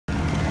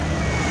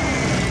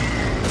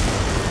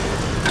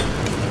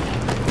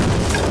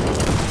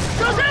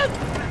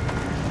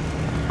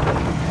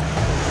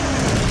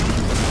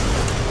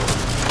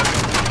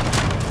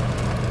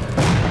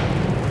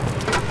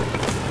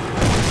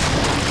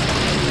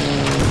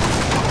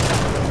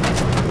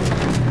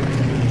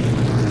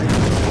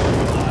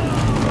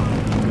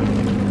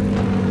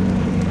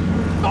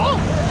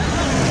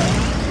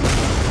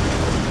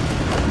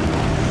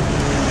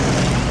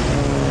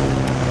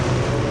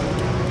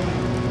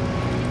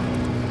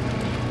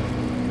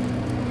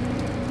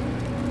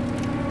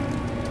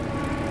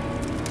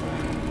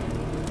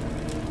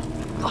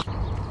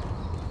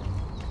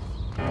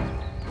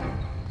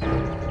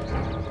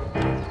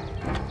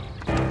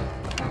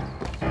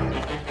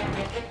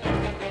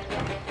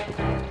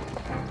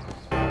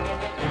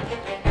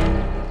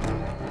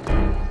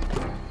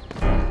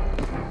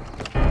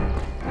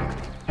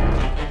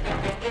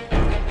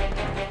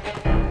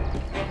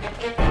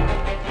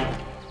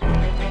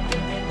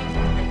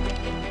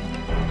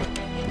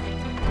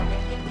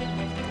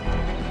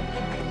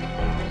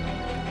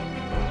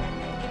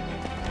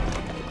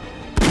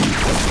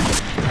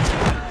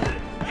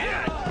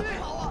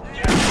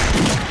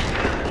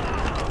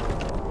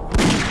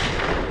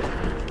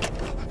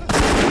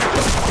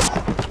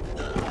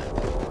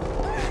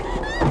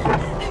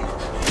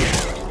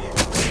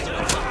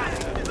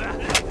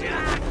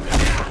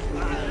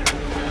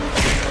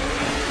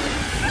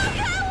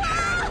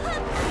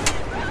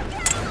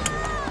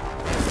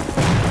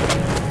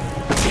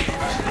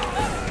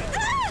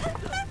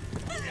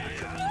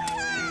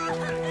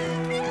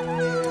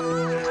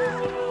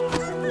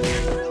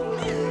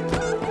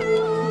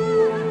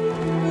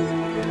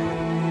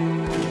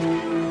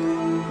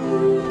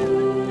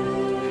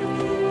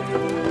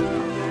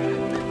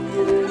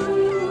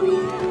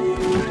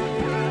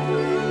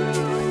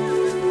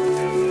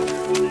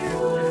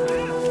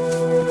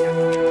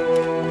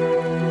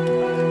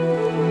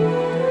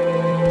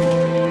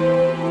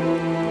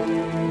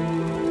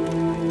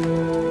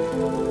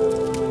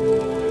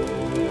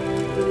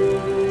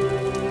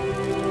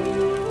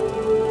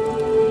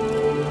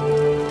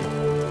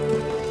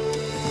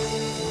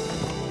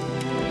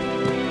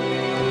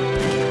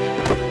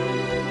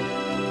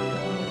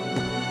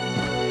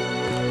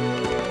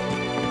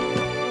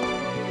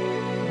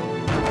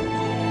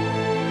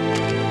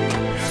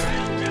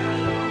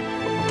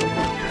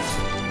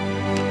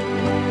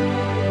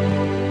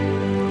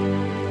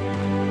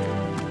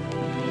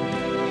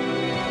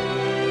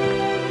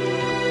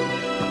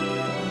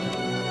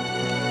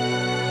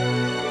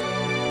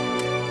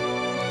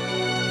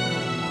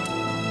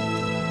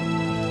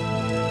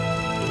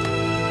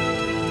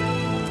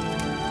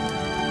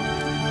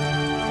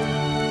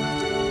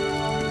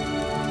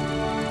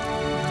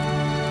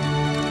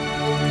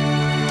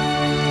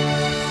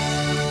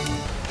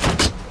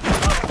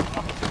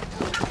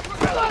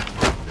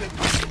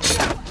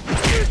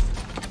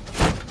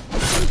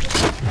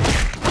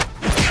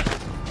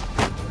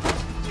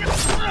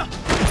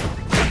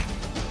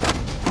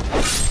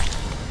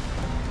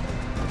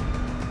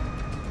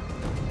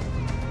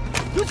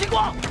有情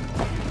况！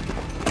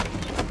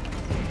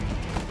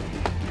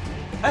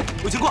哎，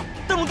有情况，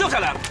弹幕掉下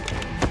来了。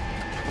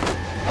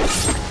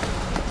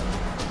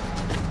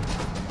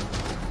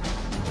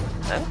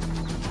哎，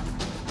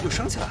又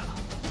升起来了。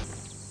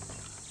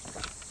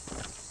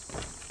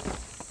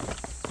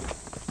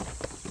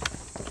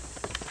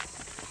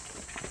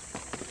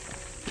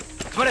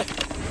止まれ！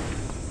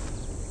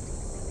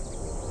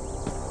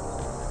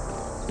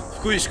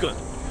福石君。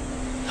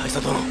大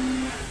佐殿。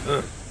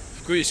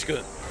福石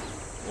君、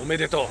おめ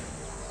でと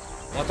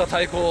う。また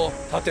太鼓を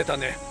立てた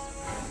ね。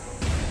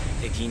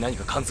敵に何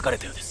か感づかれ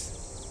たようで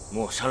す。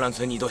もう産卵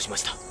船に移動しま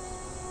した。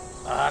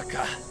ああ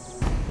か。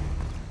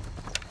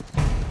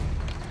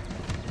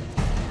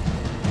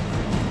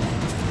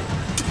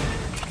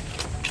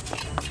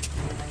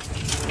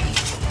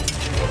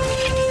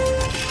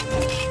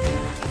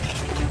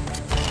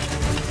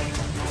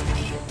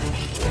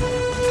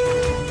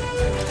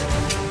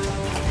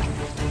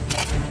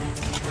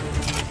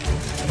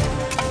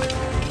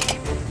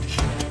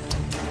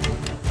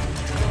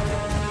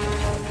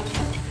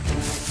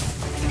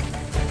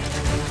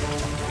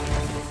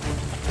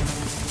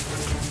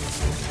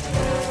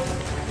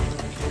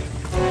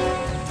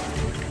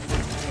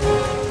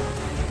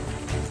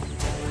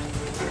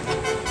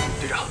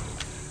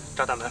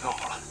炸弹埋放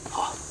好了。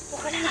好，我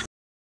回来了。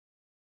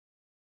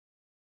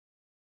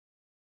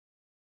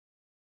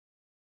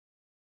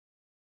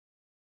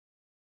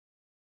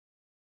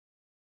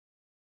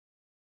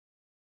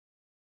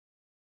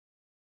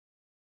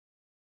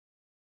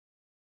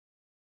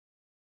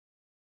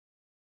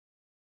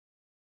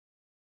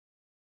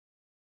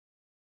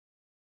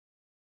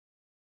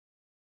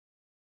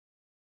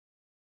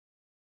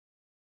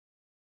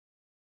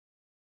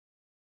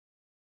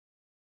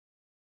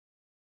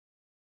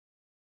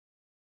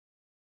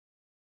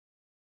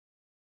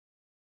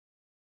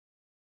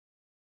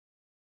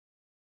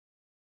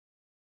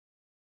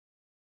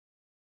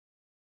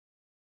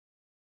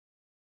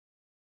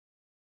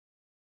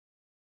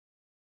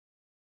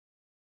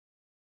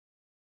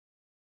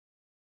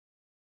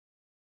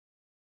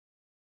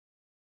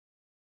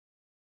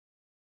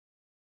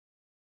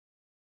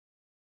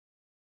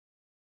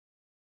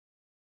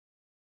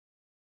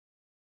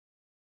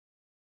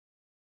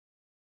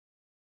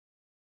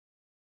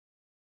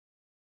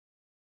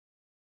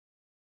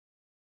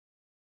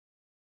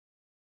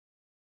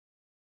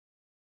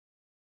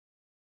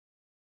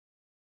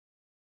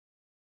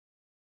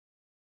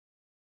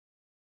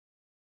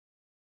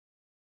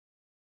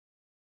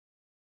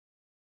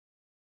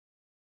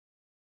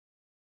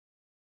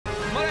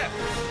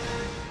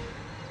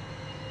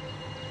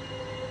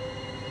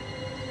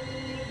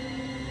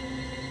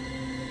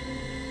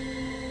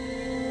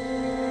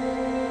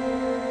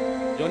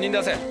4人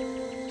出せ。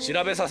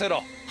調べさせ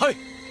ろ。はい。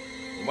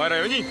お前ら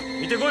4人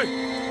見てこ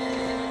い。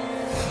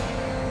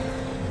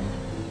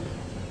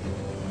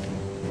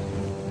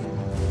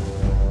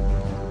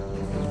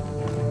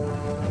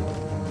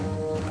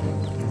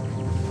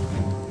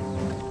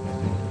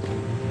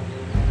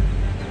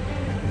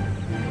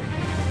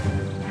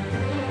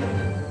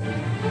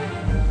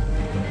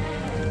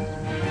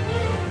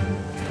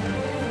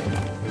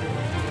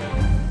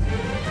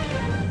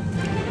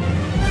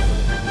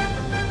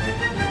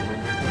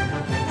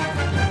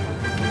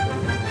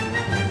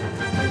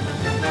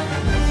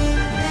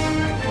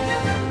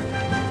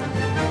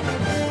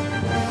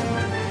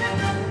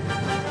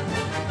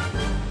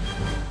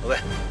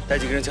带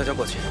几个人悄悄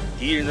过去，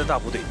敌人的大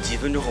部队几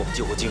分钟后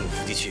就会进入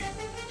伏击区。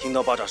听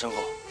到爆炸声后，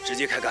直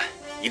接开干，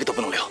一个都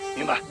不能留。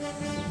明白。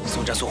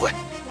速战速会。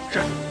是。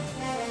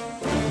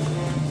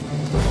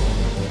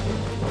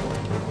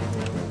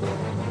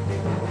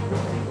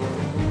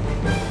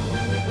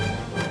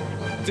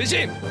前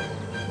进！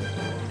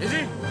前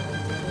进！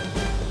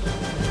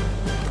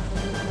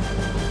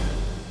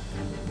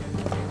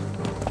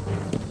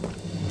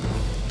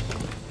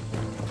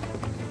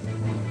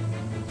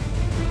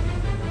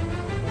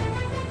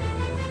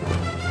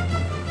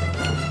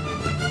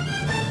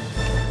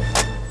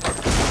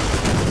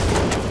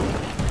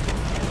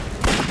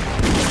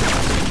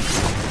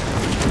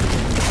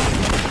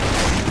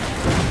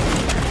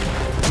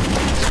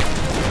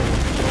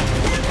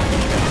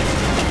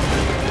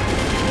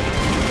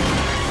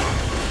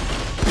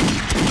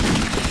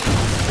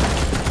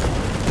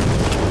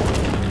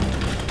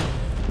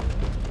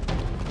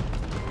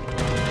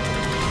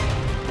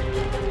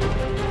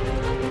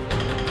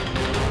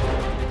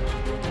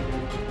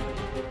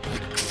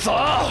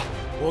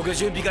防御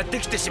準備がで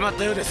きてしまっ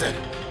たようです。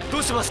ど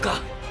うします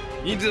か？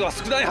人数は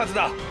少ないはず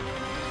だ。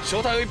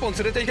小隊を1本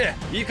連れて行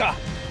け。いいか。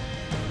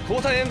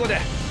交代援護で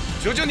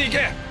徐々に行け。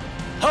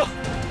はっ。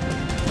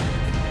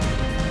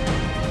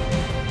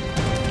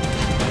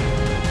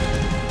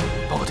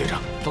报告队长，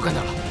都看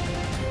到了。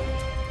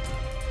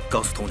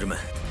告诉同志们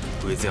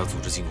，GYZZ要组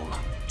织进攻了，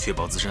确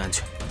保自身安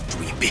全，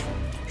注意隐蔽。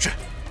是，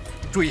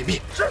注意隐蔽。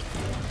是。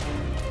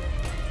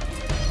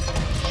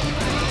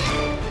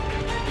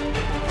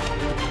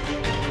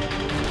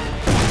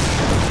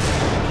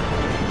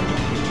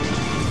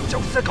教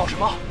官在搞什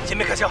么？前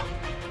面开枪，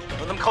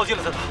等他们靠近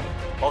了再打，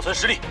保存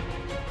实力。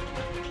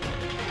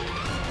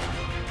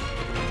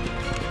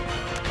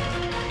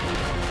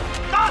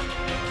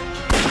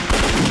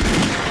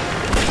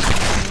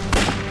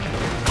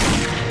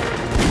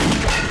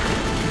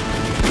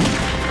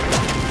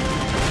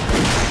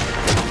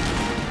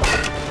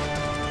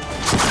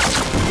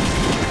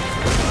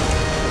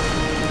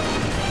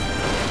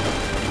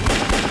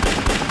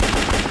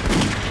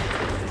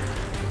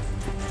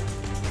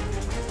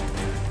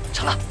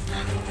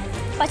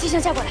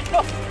向架过来。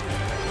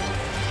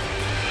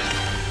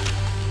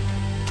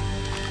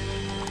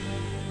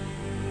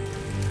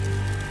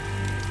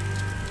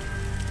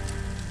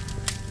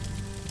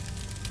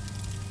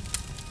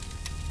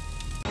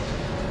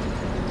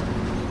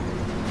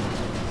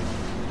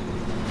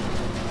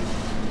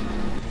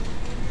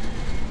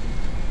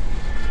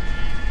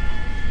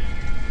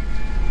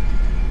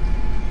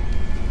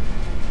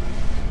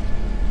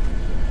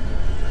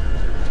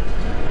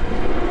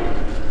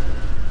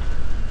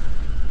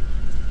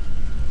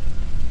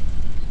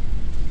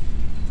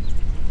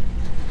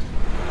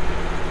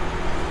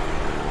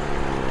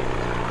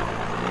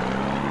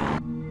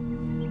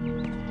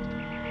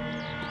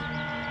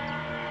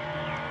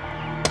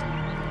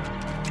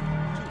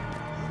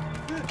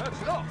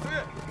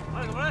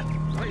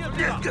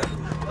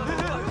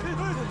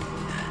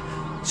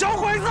小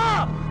鬼子，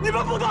你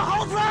们不得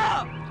好死！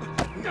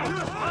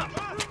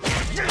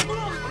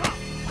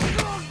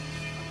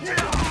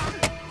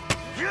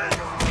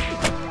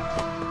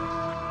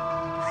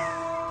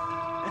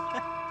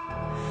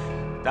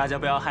大家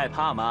不要害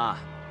怕嘛，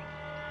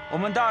我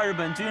们大日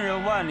本军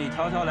人万里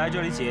迢迢来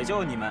这里解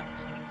救你们，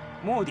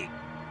目的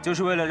就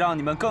是为了让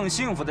你们更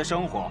幸福的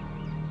生活。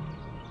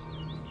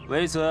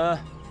为此，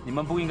你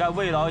们不应该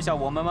慰劳一下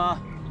我们吗？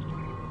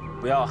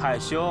不要害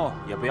羞，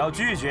也不要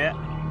拒绝。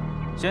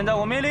现在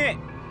我命令，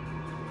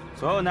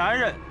所有男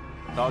人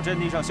到阵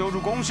地上修筑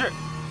工事，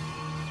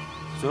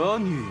所有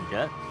女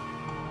人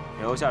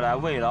留下来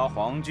慰劳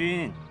皇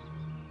军。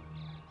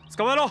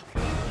捕まえろ！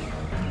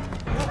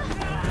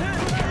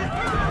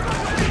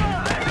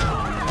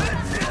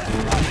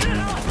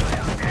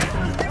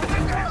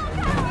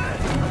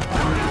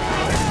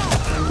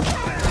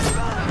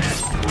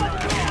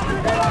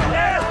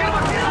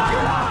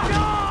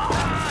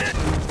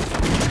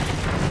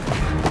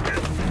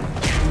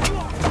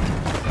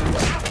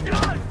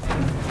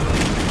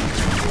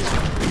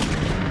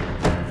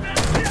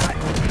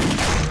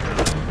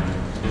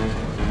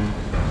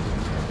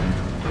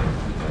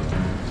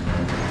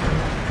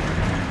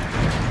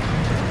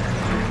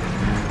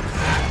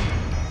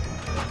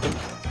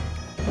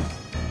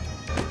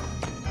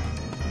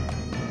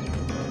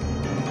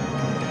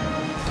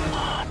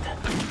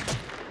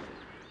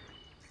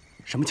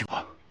什么情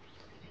况？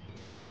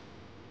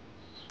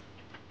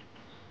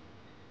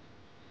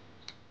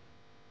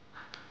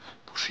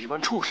都是一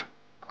帮畜生！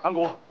安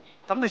国，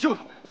咱们得救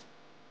他们。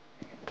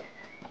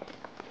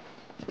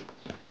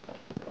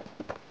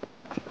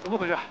怎么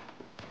回事？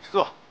师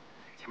座，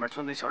前面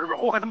村子里小日本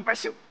祸害咱们百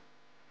姓。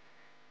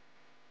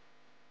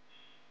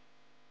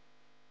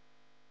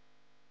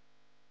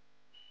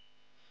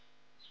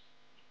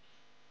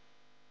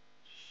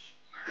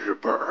日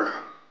本儿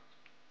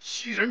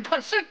欺人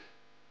太甚！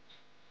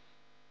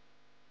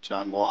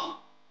 安国，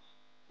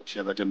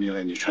现在就命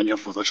令你全权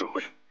负责指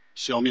挥，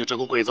消灭这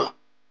股鬼子，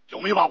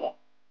有没有把握？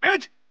没问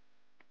题。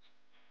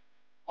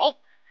好，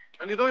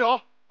全体都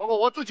有，包括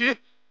我自己，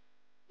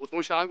服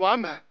从下安国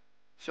安排，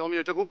消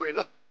灭这股鬼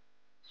子。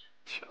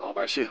且老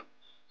百姓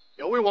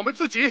要为我们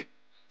自己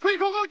吹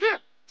口号去。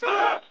是。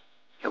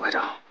刘排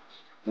长，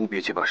务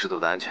必确保师座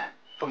的安全。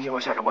放心吧，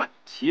夏长官，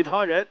其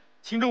他人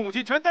轻重武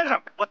器全带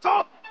上，我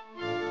走。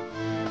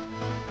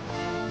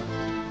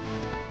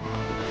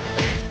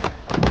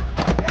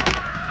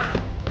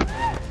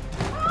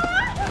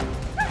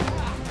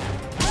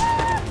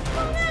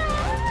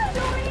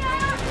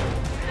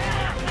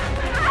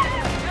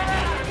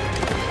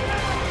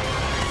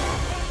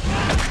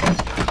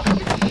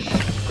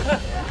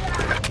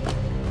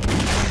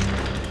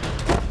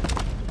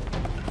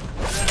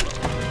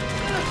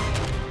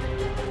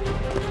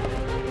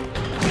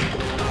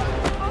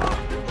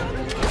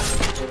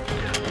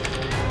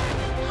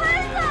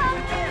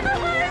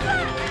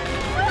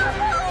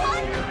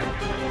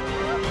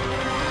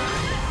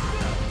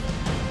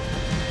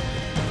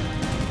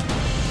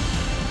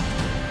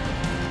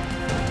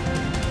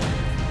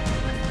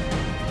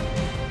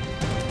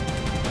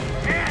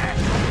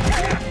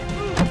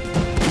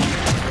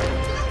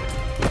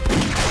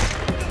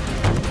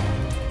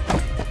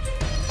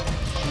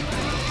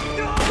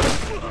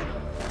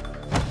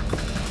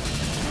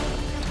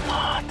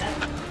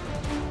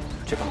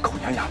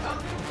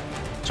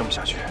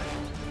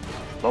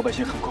 老百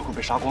姓很快会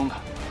被杀光的。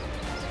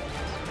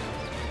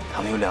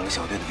他们有2个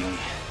小队的兵力，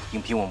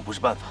硬拼我们不是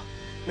办法。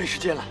没时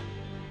间了，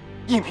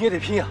硬拼也得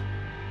拼呀！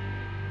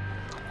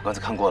我刚才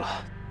看过了，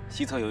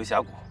西侧有一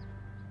峡谷，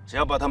只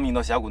要把他们引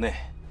到峡谷内，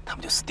他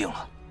们就死定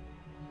了。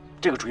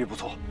这个主意不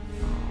错。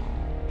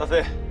大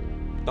飞，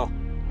到，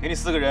给你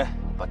4个人，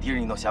把敌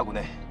人引到峡谷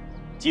内，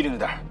机灵着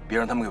点，别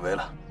让他们给围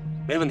了。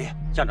没问题，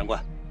夏长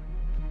官。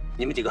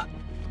你们几个，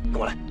跟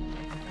我来。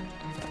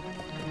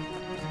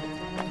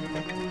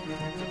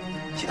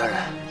 其他人，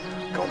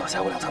跟我到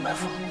峡谷2侧埋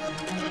伏。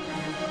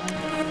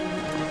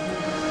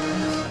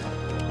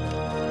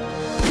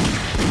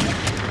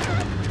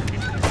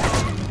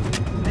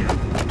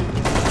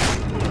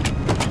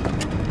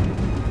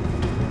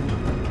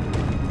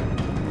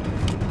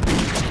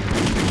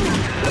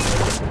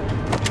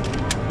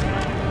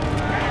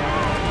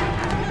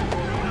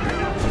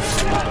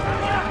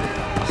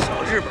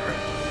小日本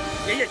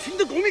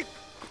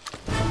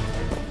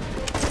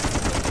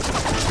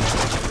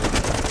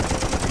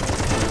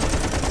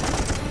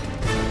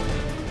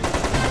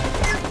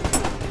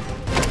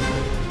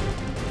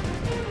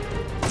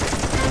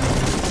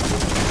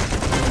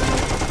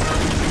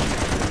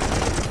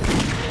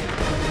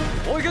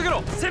いかけ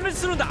ろ！殲滅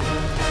するんだ！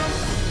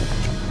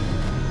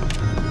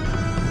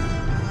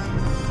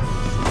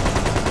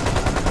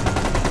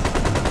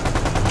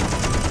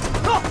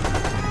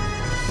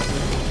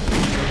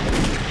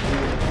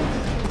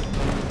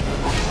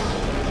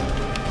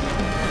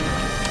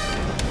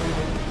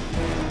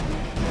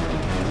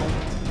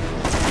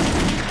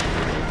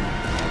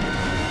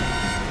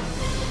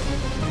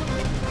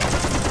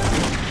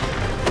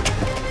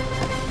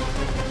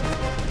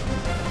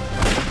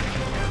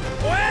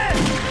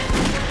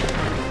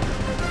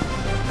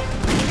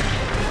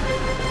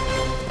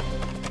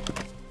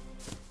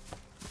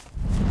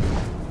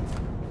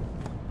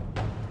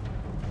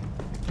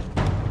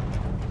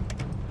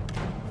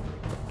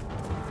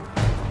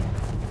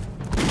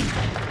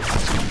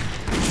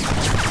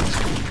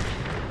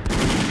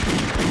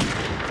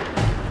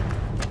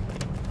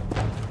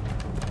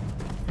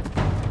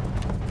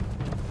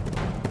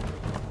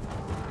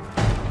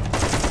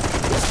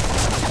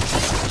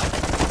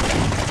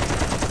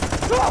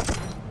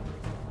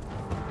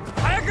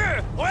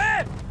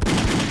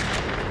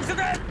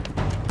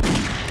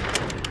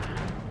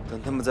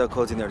再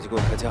靠近点就给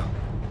我开枪！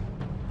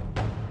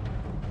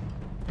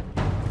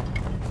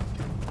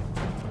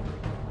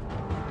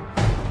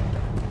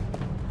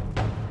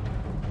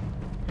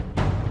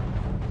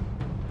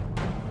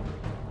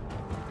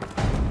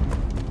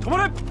止ま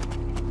れ！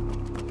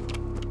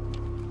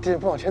敌人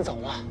不往前走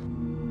了。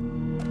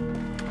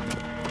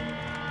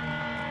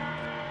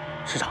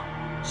师长，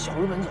小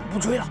日本怎么不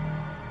追了？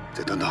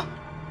再等等。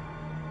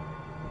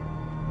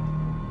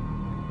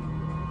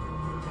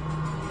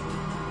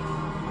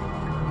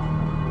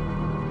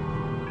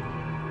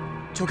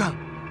 長官、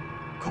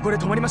ここで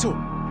止まりましょう。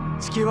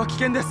地形は危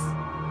険です。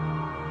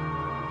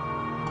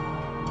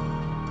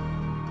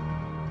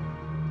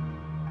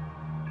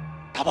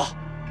大炮，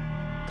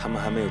他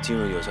们还没有进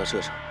入有效射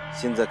程，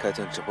现在开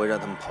枪只会让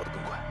他们跑得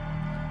更快。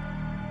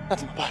那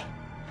怎么办？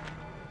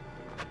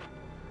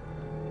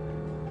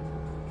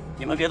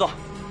你们别动，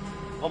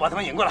我把他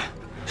们引过来。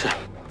是。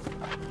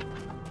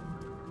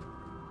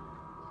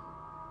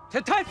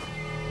撤退！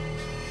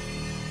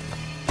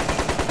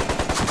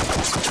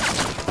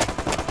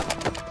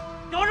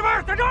 小日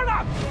本在这儿呢！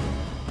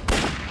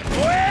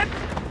喂！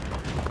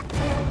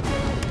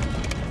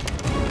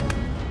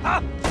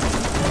啊！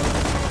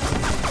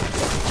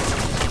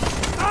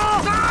啊！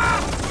等等！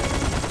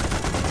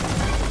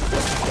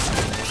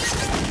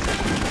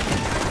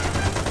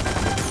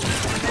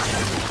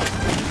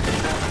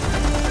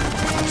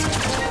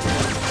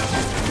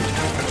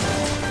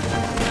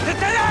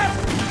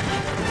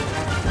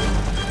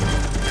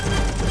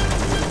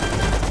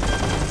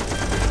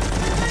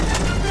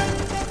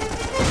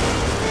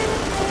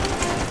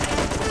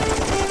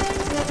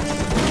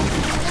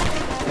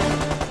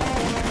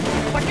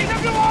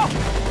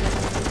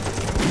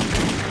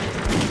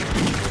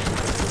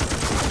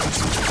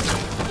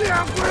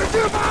回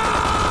去吧！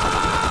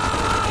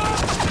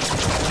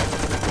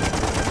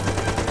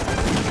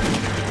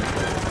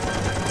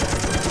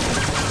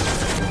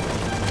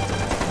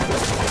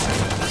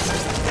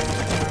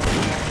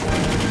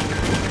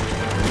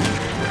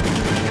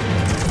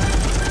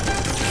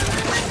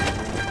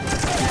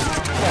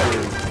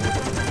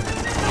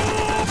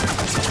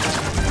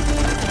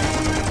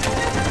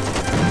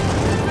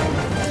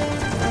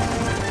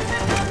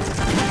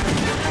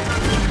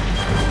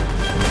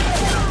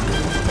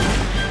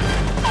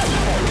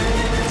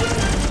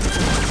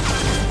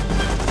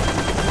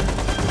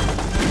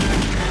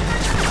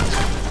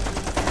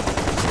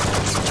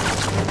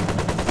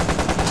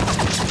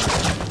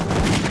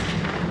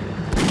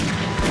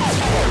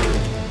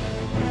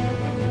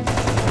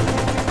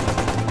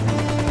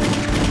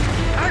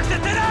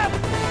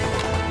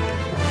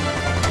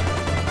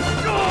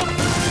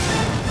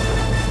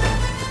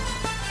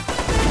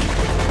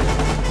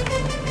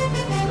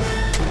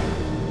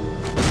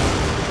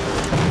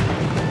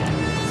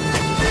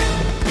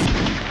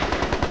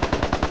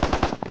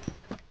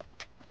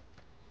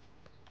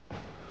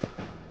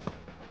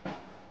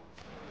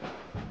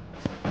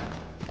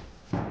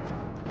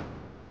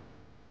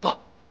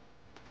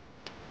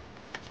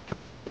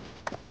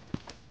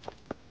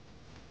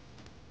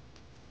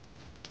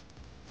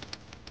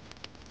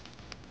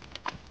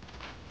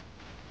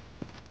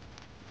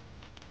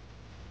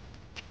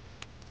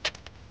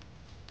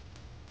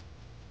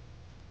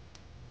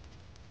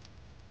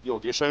诱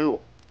敌深入，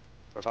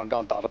这场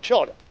仗打得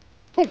漂亮，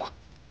痛快。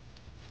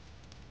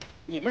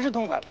你们是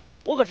痛快了，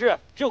我可是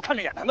只有看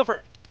着眼馋的份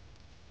儿。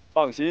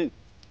放心，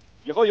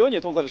以后有你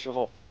痛快的时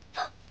候。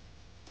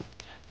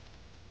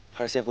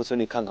还是先回村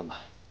里看看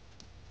吧。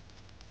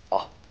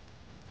好。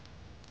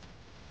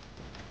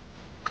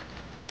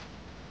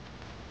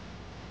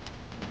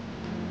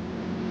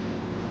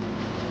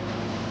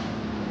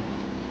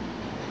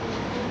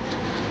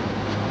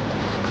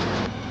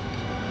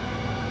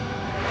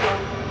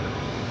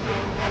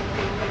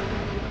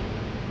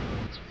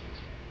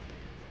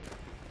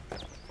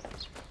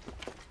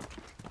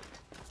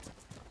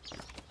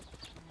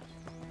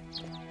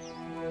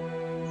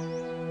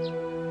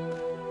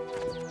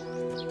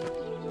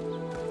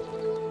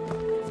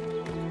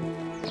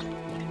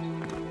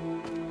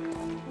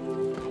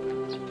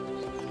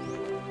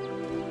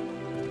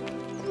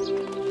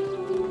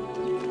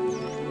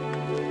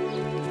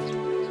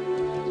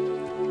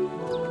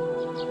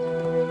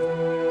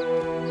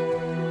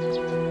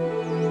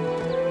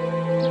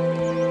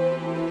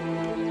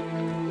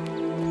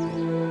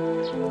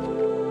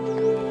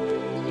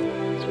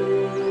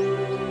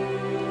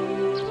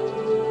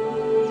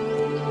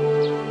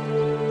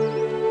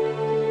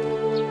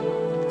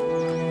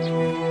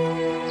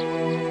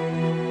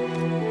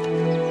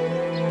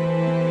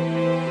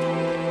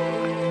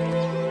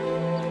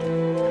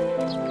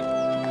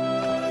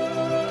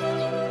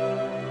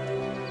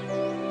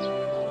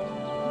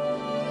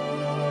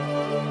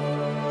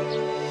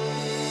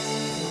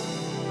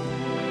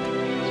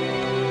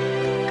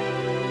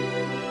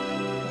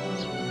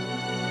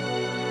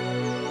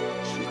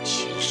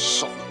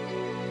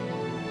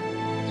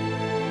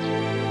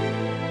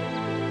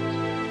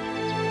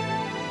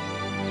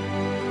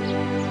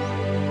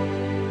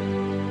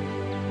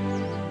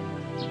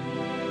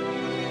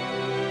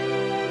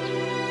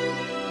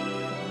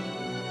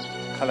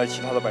看来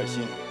其他的百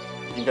姓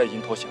应该已经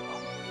投降了。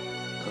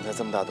刚才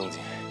这么大动静，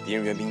敌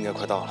人援兵应该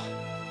快到了，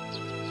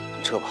我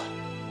们撤吧。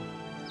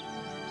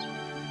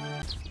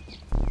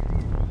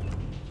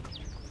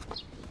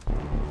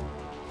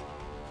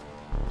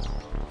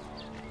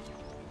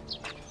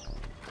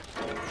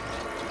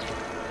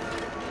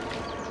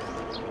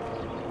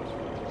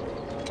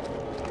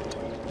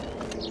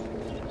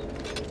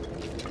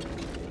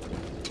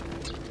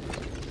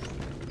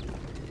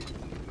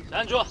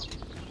 站住！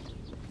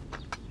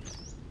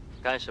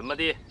干什么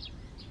的？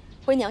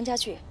回娘家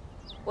去，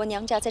我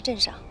娘家在镇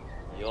上。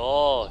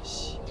哟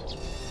西，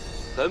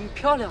很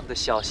漂亮的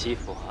小媳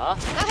妇啊！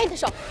拿开你的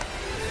手！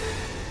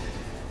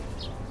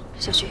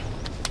小旭，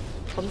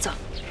我们走。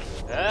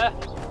哎，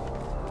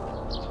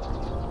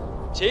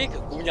这个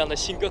姑娘的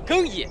性格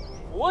更野，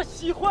我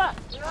喜欢。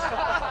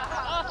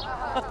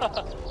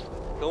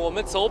跟我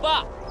们走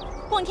吧。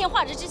光天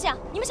化日之下，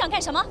你们想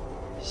干什么？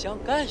想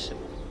干什么？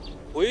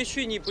 回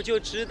去你不就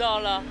知道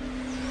了？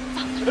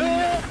放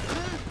开！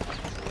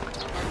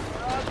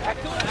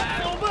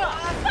走吧！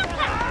放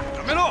开！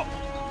准备喽！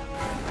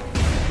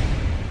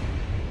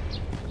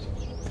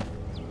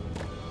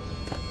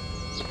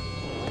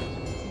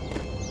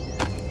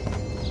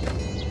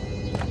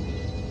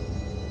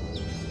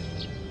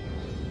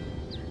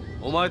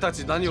お前た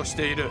ち何をし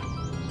ている？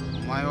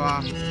お前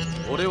は？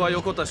俺は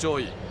横田少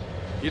尉。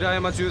平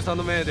山中佐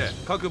の命で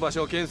各場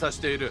所を検査し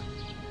ている。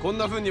こん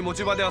な風に持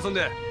ち場で遊ん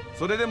で。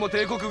 それでも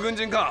帝国軍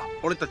人か。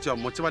俺たちは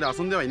持ち場で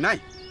遊んではいな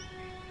い。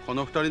こ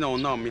の二人の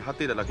女を見張っ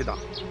ていただけだ。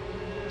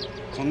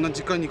こんな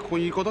時間にここ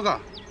にいることが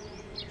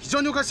非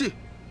常におかしい。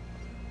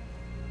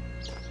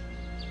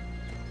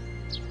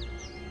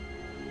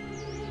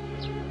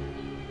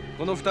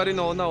この二人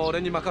の女を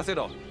俺に任せ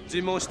ろ。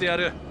尋問してや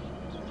る。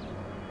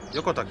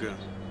横田君、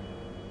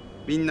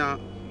みんな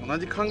同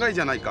じ考え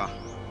じゃないか。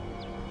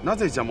な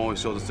ぜ邪魔を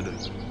しようとする？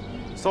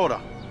そうだ、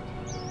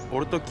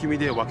俺と君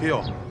で分け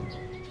よ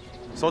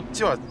う。 そっ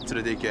ちは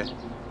連れて行け。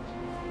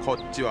こ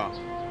っちは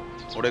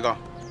俺が。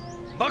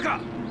バカ！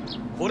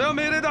これは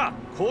命令だ。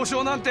交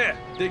渉なんて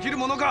できる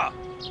ものか。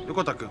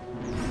横田君、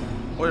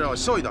俺らは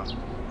少尉だ。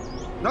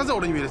なぜ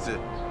俺に命令する？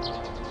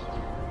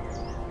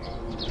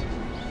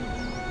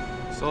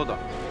そうだ、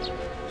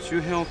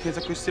周辺を検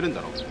索してるん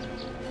だろ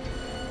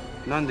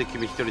う。なんで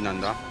君一人な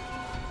んだ？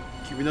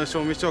君の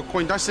証明書をこ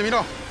こに出してみ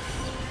ろ。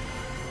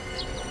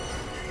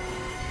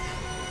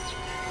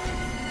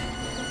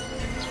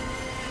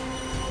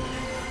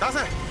出せ！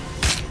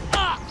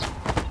啊！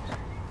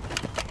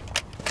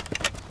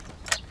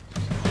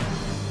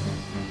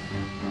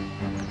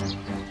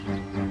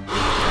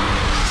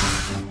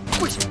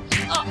不行！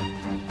啊！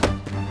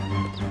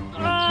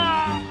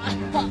あ！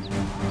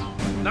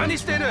何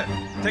している？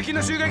敵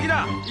の襲撃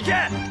だ！行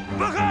け！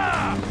バ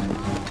カ！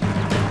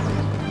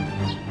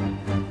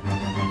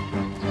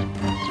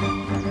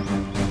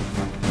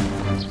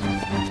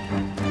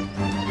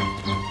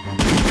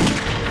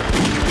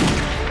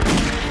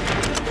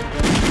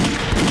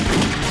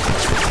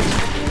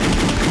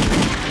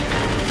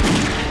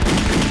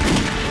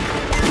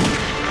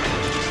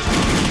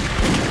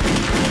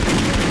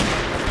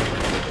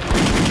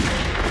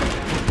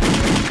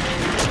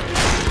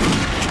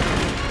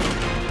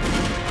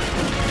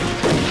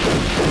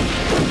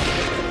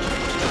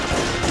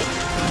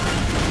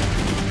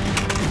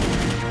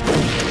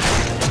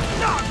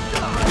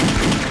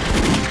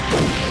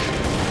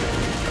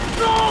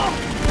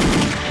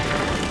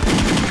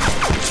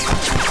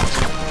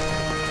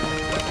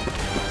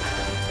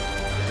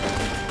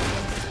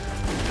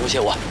 留下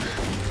我。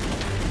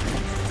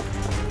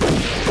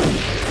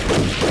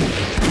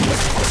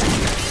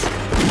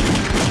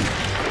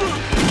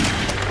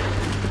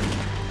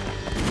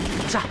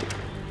下，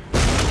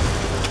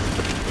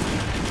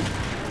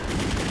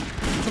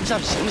这么下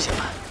去行不行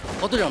啊？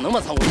高队长能把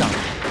仓库炸了？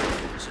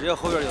只要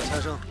后院有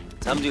枪声，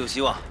咱们就有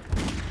希望。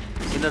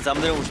现在咱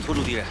们的任务是拖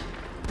住敌人，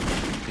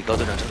给高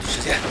队长争取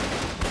时间。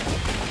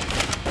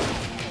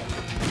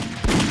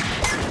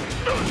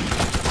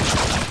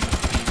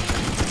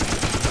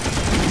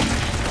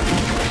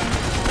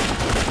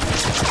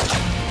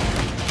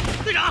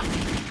 队长，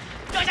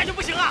这样下去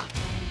不行啊！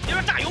那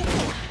边炸油库，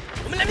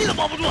我们连命都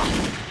保不住。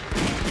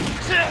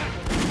是。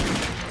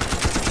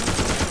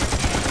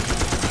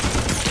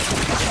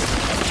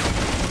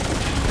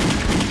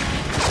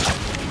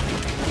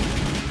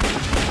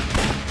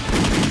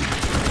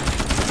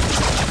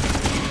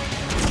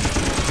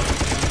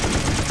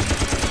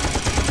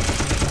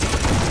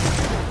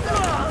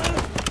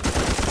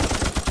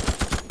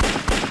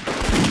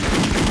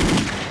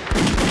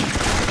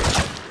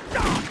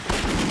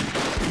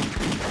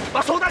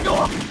把手打给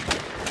我！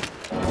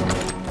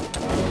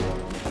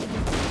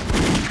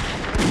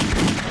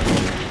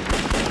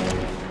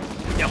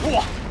掩护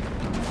我！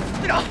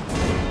队长，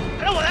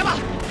还让我来吧！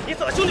你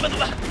死了，兄弟们怎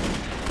么办？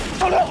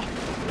商量，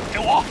给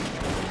我！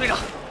队长，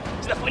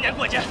就在逢年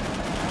过节，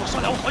多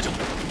商量我好久。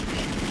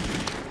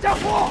加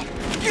夫！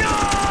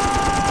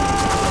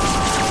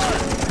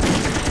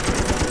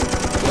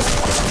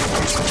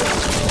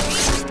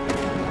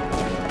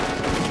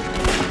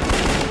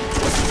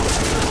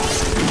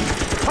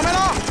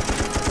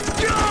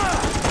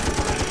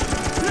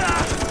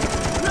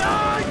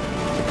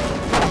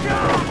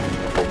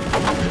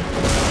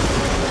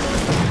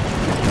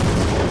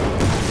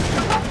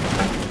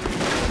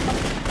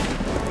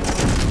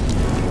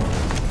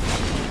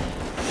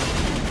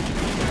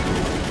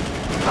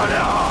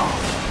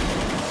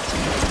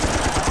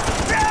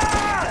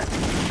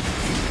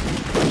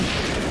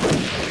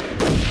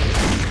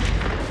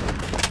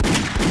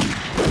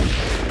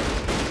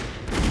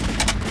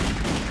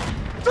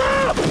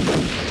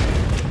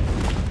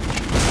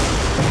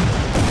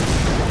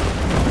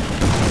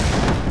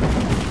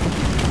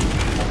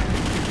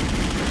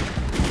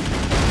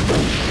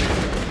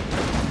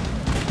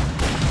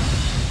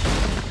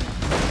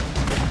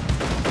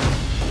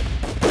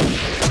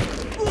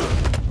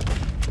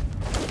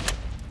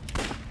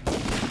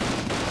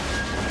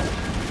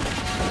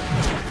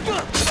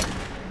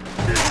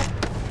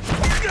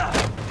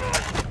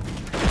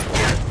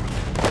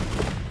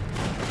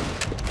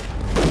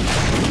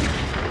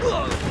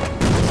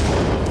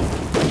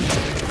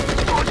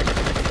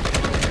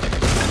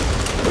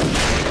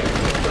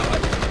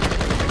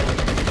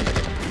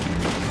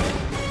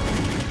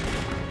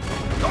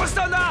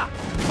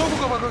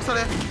破さ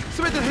れ、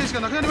全ての兵士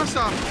が亡くなりまし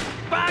た。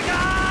バ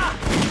カ！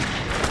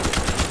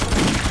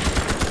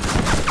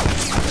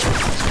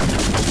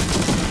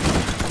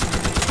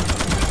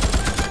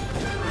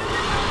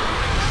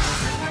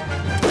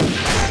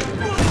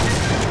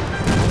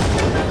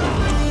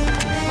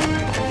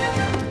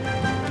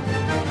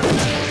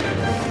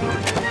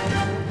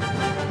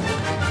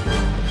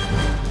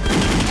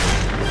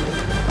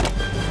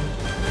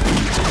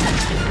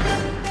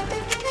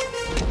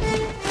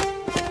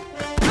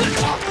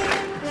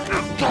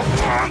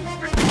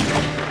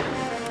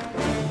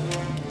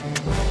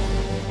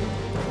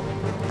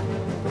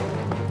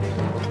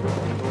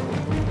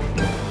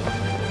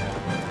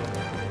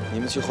 你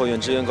们去后院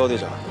支援高队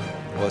长，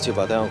我要去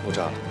把弹药库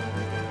炸了。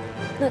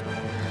那，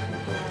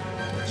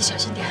你小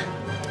心点。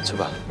去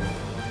吧。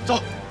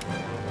走。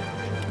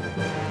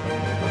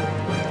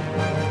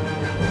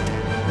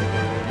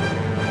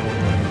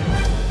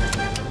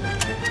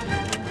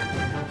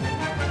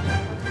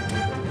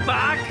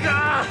バ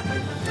カ！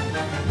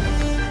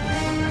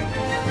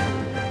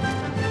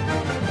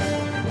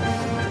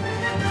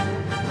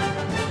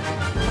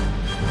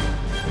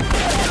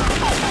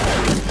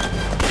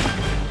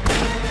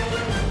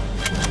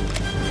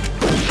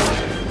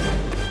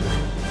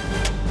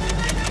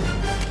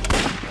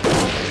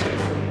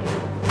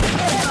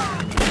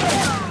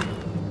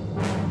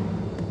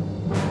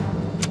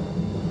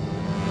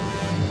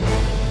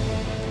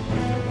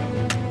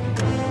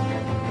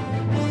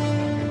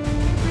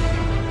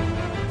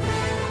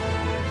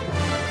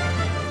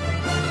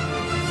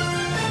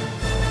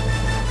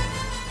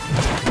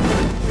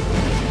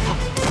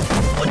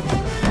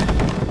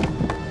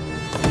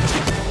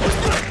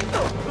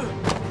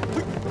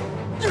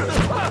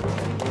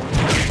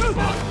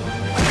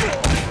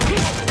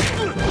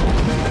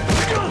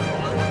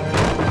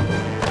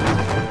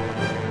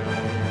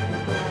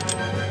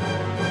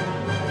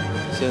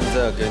 现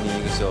在给你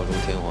一个笑逐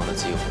天皇的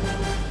机会。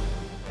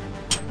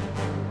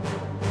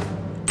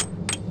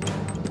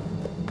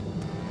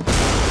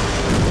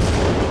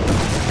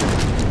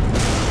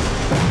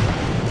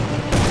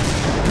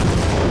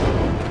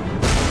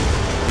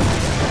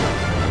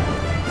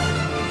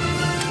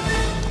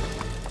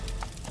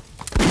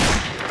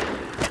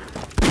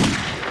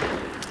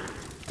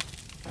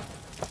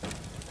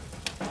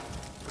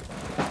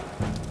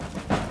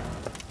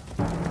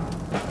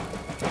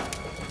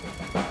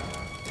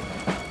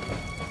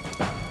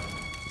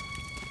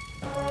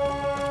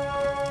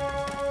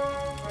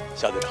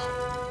夏队长，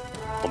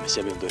我们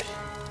宪兵队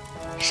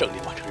胜利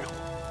完成任务。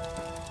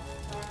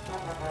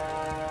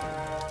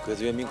鬼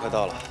子援兵快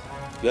到了，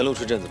原路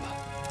出阵子吧，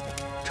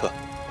撤。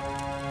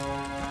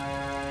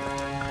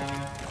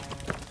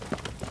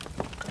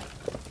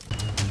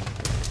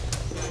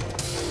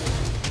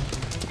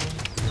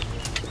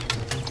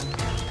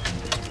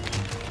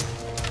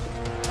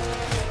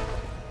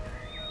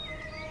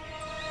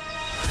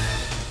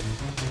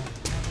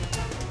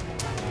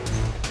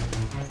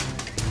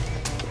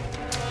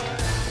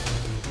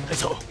隊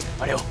長、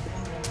あれを、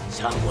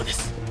シャアン号で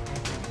す。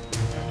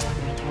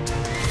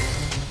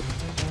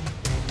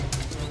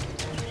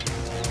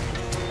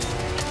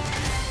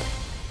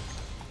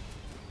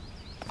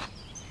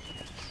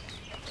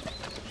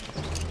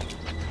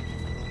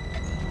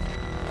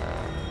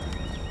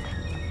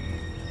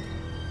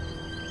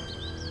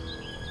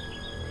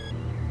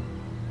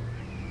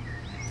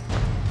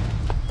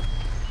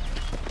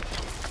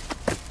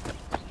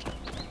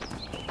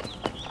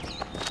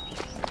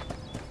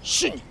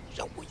是你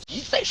让我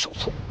一再受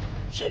挫，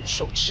忍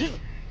受耻辱。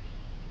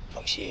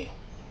放心，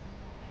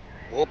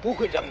我不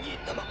会让你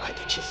那么快的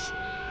去死。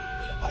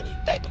我要把你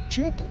带到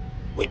军部，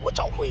为我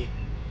找回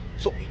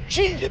作为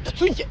军人的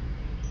尊严。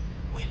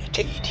为了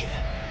这一天，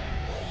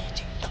我已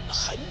经等了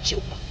很久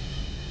了。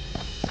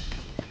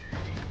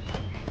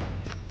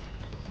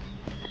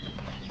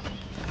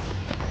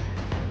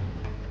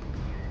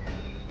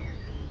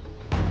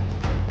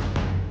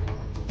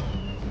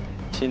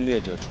侵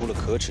略者除了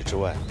可耻之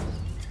外，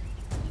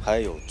还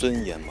有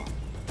尊严吗？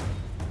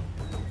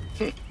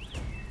哼！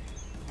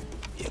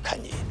别看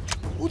你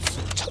如此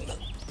逞能，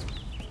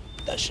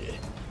但是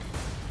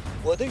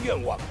我的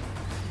愿望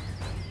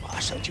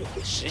马上就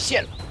会实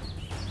现了。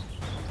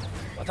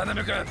渡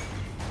辺君、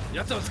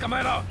奴を捕ま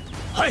えろ。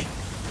はい。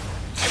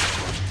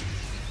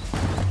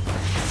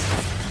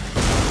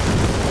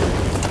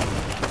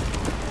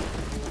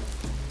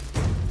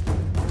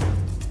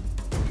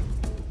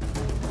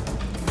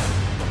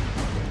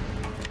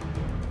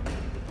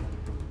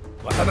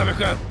渡辺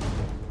君、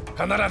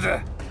必ず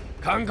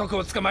韓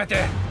国を捕まえ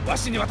てわ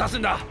しに渡す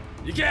んだ。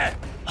行け。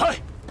は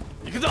い、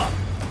行くぞ。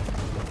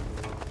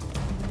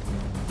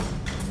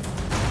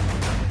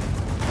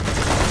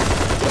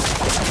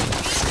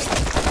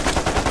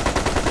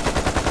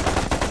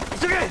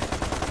急げ、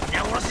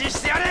皆殺しに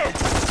してやれ。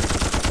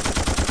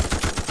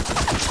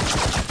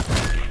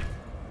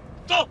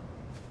走。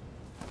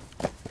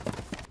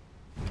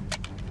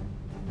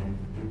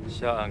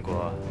夏安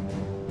国，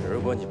如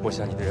果你不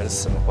想你的人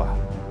死的话，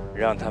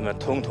让他们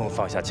统统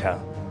放下枪。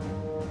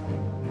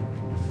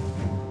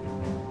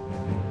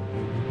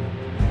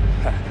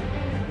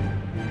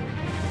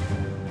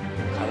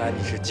来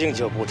你是敬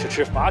酒不吃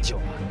吃罚酒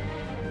啊！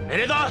命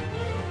令だ！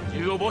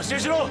銃を没収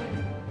しろ！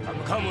歯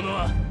向かう者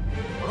は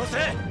殺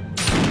せ！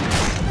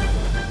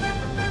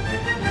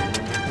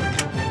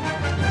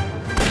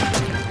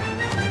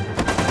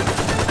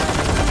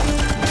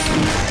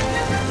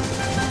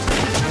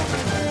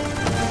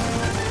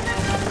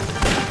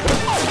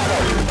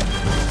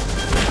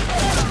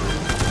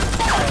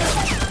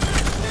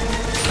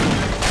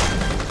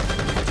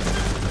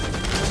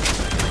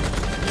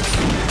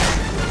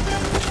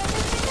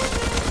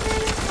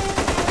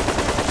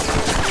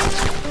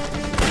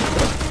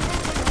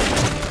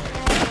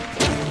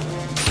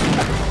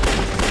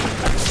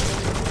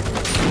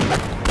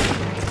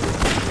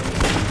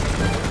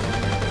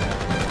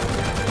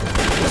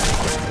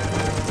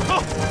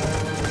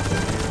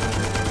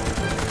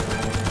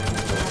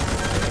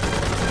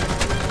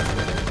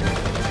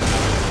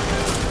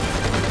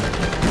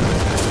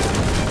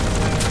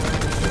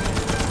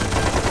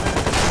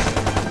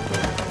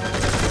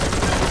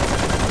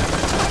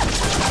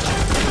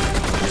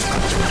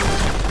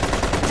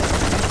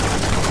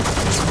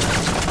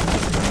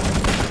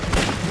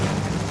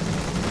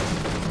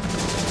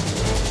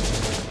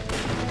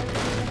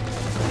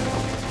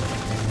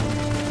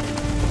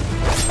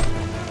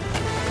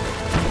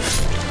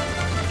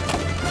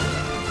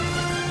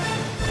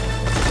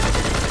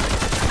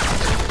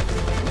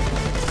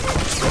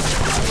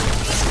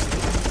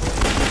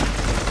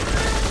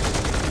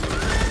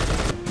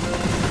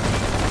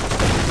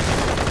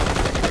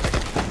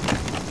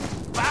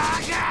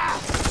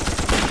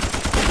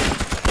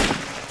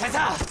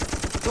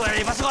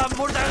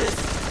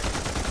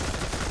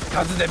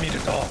 数で見る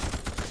と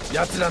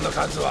奴らの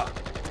数は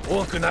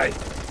多くない。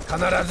必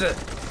ず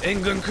援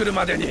軍来る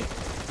までに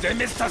全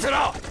滅させ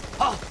ろ。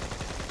はっ、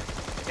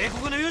英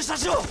国の勇士た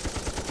ちを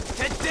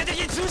徹底的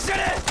に潰してや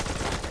れ。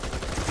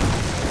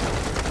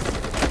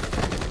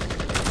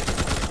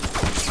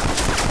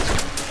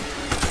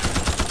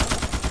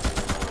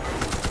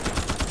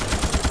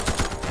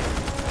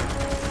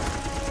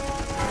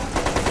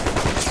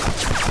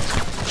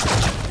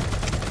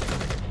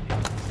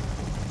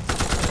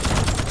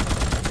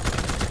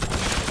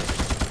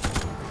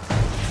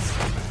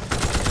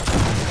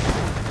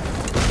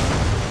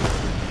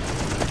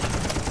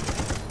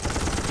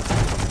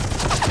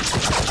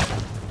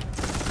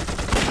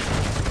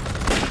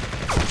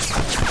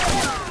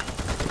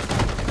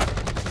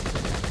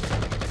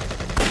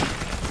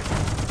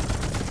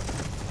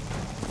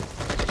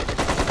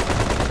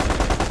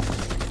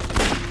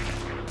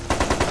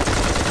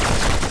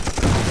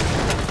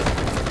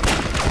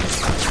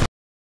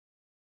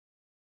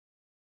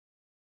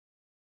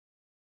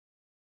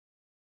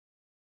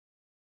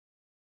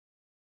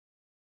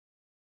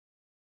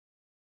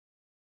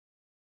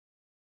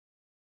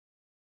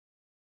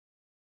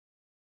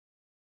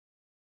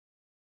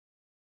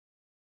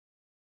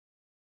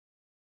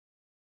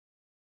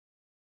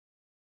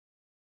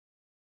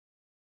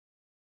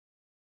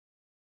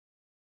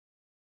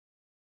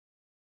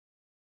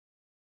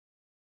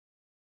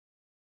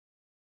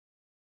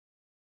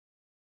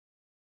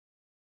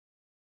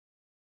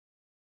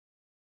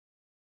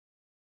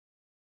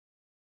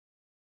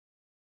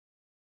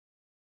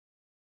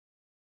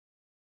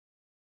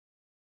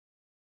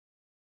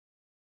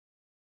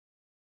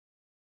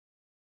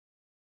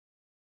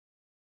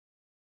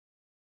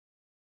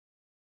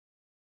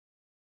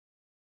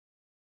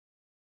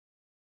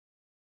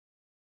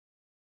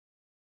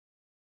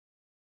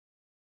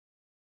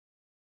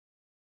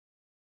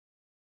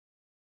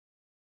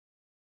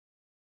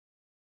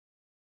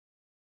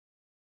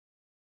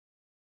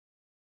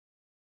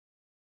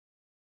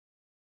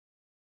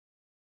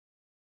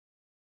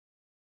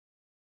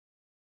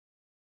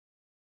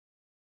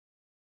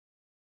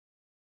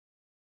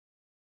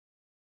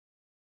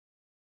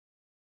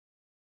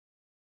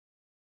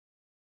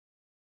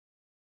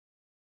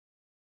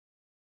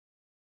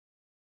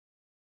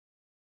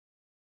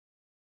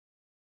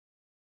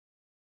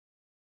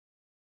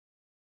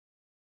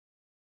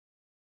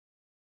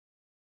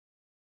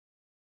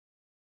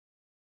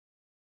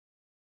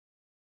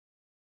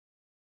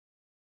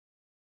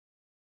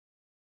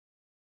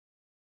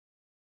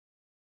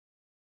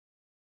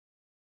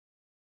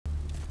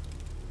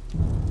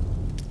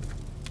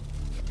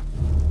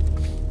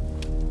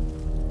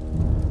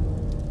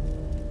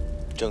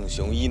 正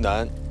雄一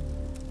男，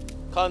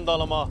看到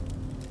了吗？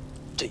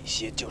这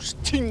些就是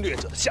侵略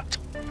者的下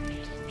场。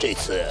这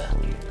次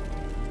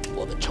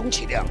我们充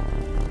其量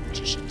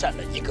只是占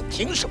了一个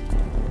平手。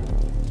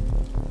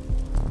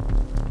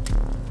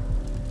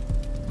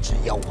只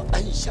要我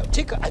按响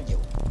这个按钮，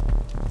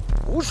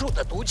无数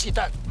的毒气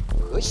弹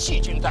和细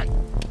菌弹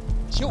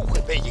就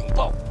会被引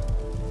爆。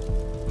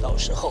到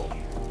时候，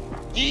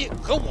你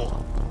和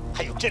我，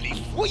还有这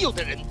里所有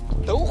的人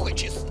都会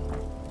去死。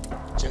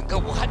整个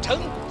武汉城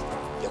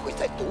也会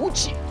在毒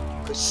气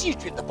和细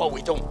菌的包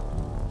围中，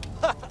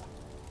哈哈！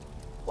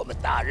我们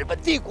大日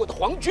本帝国的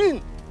皇军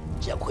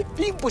将会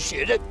兵不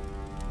血刃，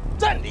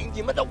占领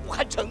你们的武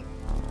汉城。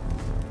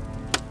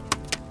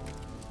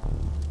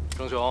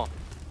郑雄，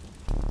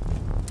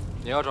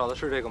你要找的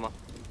是这个吗？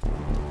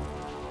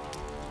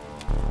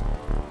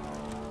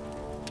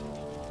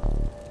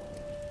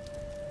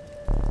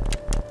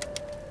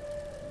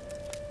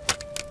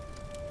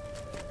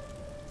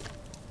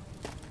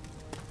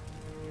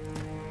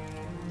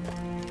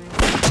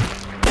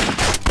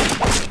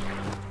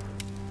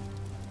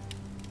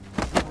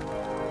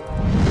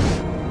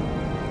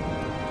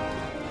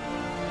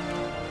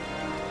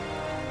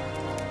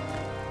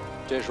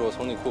这是我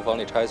从你库房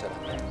里拆下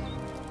来的，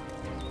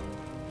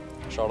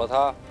少了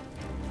它，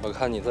我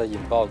看你再引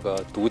爆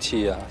个毒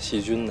气呀、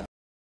细菌呢。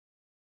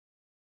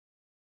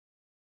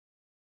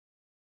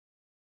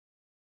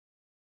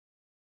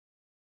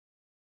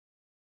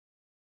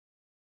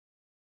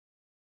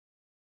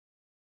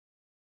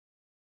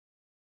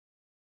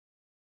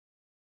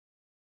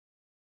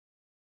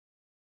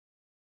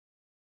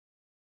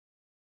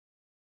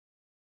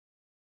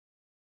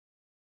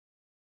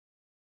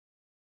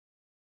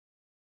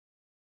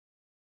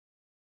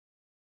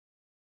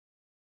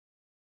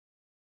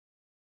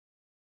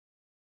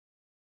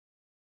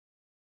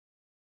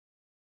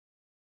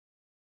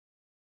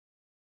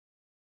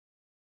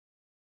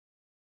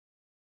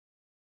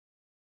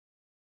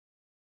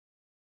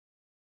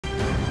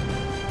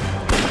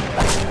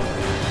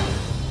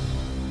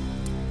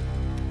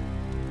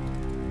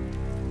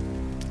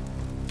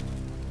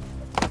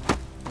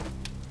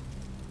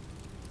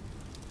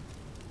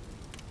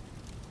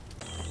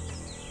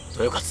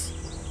 豊勝、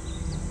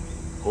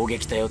砲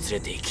撃隊を連れ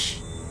て行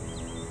き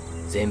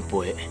前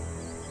方へ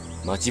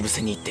待ち伏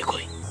せに行ってこ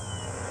い。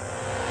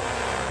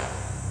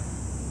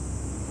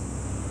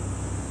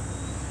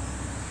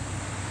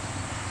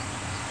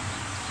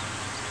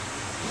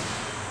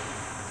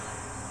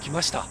来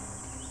ました。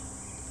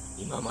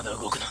今はまだ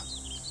動くな。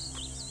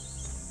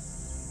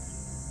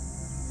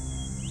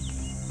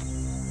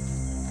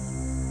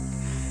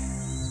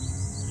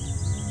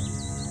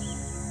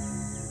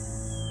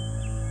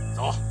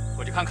走，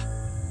过去看看。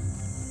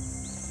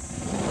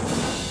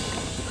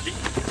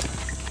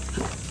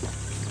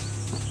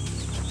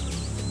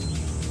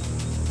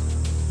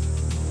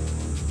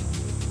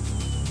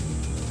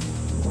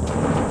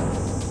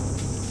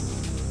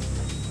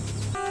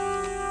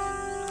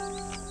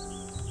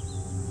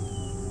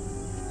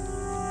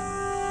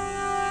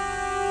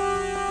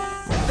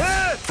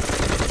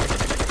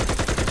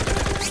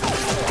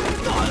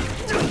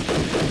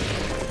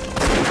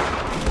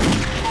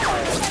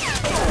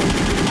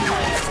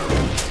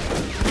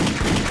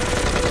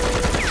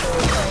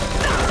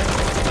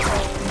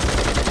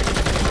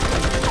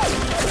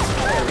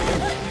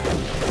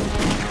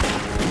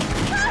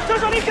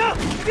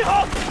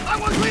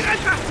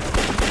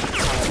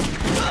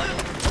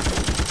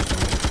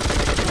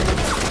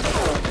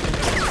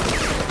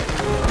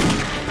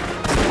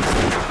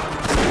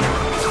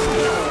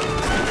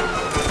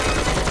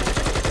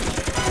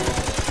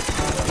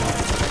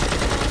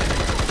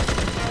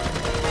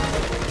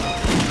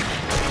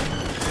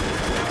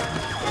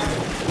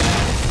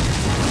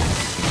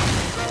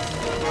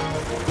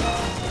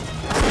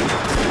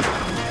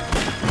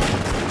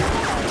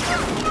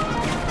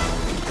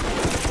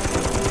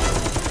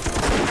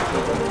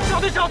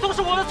 都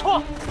是我的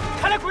错，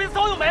看来鬼子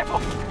早有埋伏。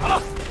好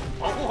了，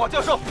保护好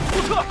教授，后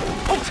撤，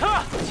后撤！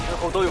前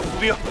后都有伏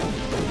兵，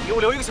给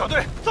我留一个小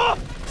队。走，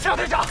向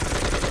队长。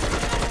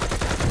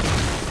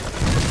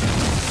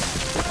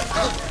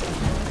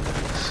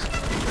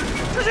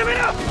执行命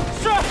令。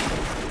是。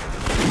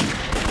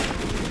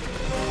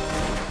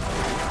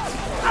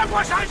按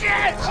我上进。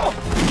好。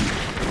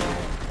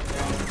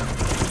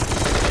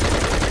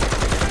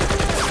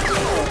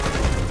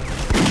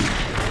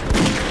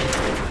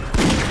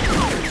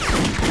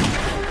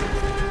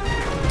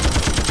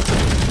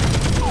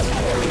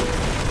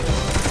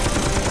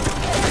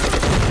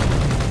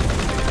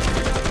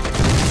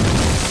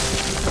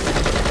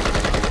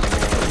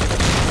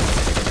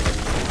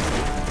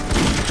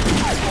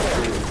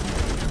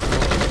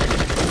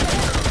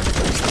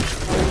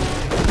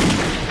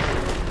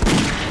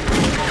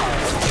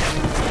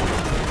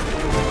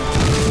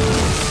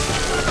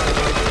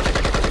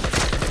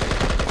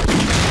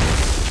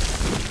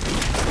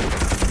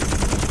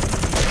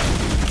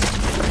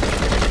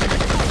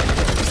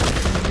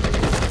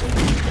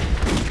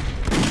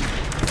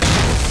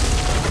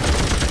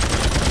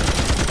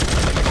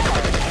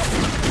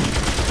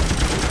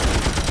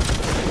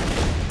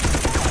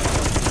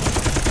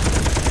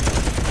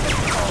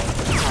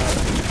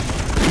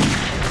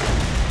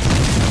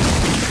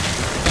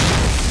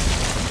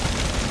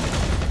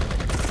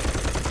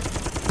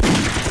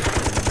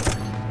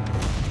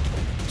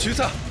 中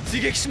佐、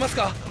追撃します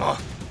か。ま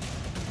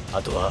あ、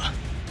あとは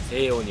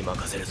西洋に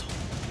任せるぞ。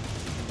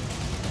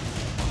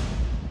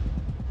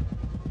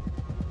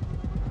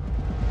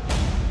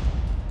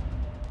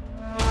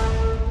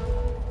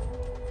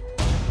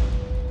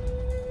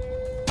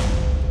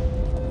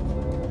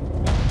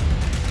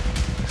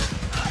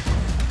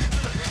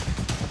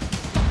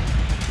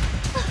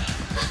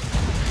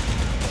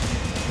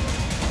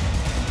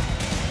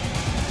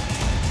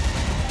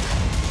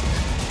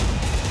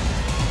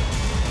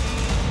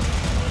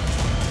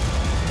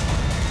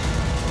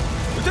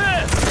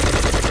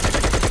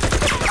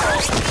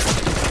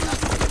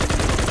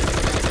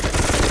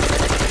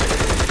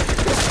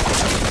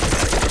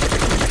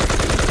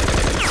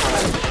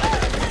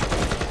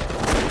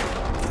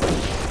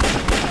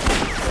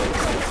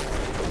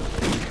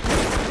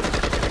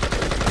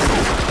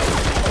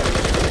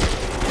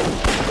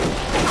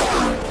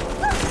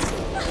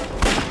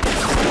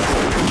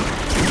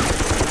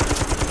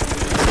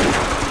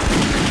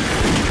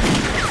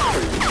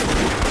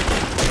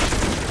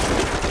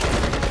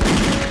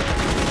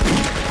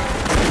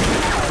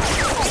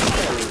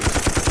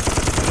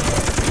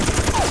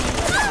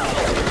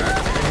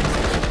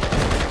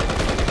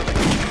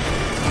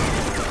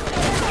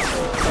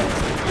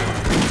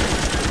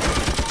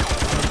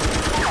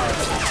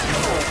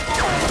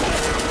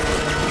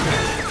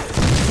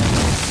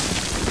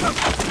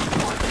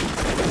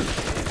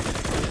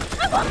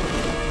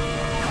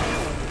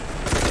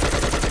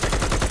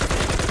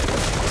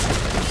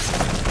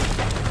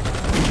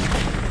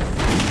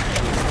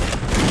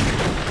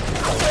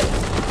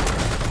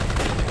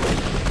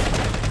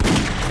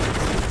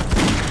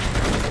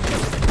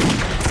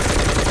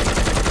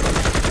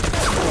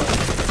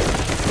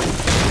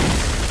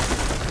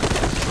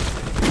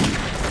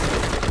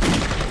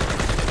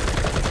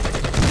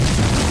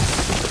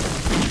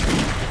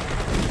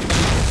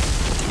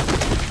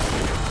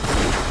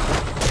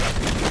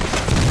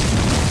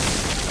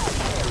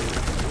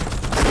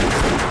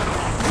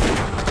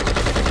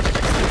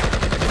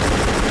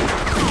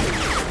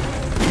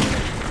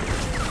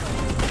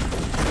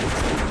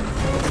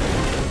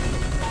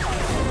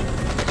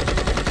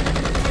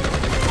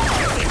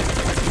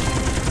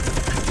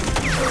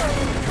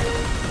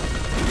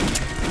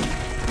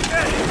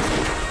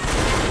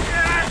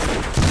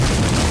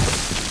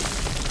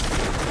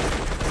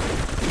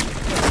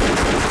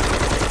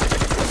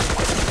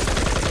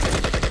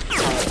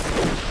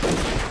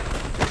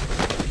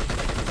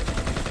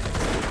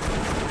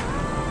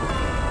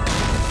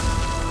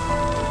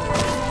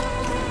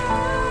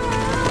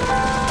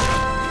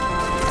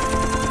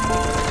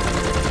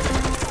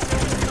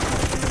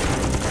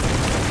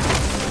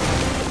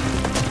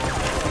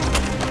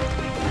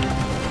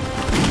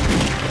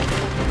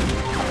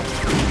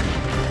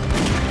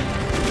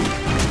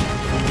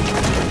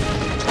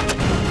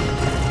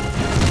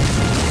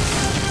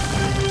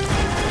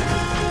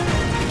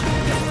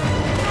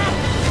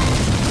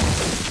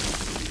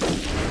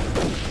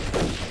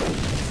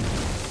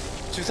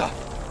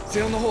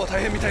ゼオンの方は大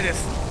変みたいで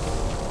す。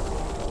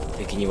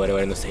敵に我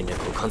々の戦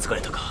略を感づか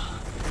れたか。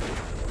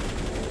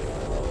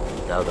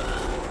だが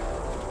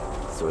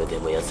それで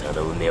も奴ら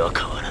の運命は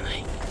変わらな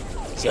い。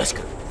東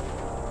君、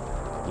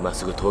今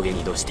すぐ峠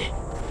に移動して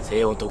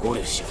西音と合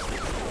流しよ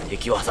う。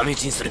敵を挟み撃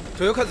ちにする。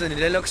豊和に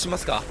連絡しま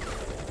すか？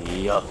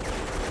いや、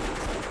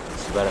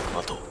しばらく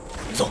待とう。行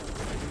くぞ。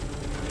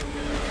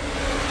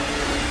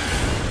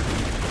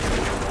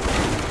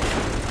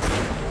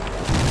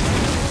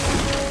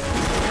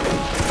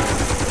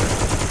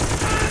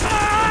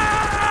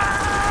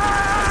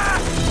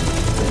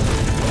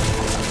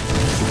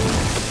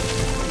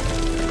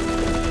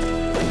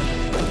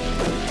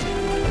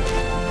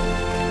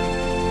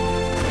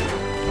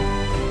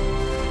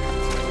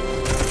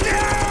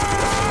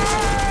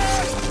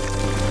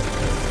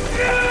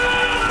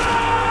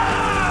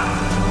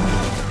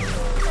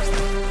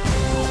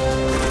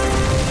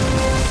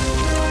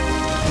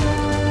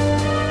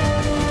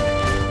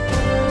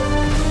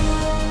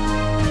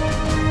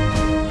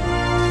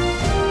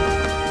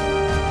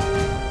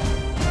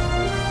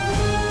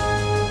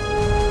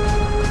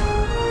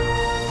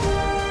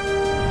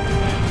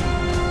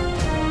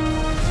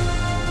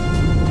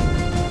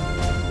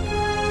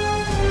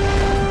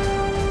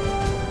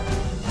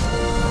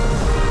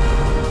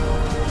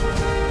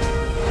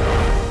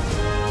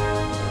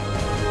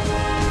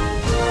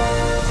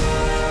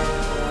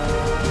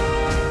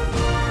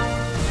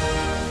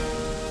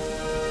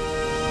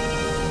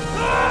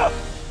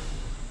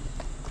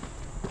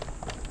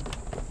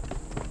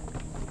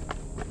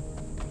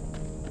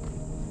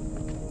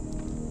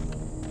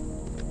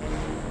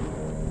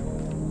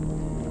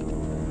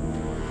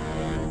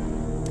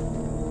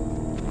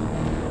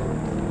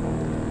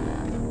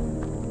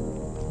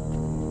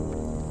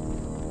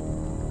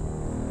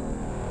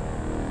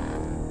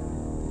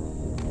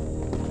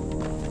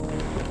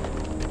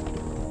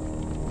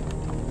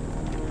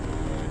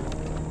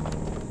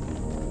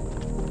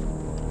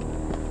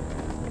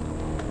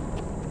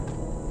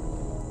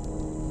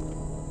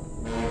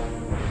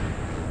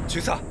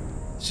中佐、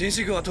新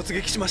士軍は突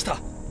撃しました。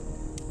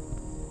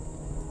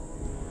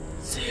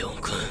セオン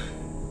君、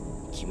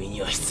君に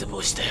は失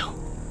望したよ。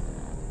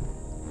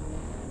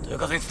豊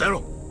風に伝え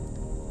ろ。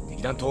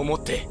敵弾頭を持っ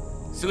て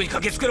すぐに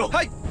駆けつけろ。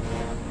はい。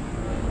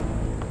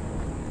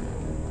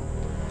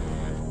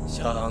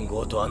シャアン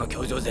号とあの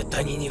教場絶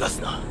対に逃が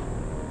すな。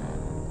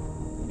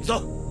いく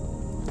ぞ。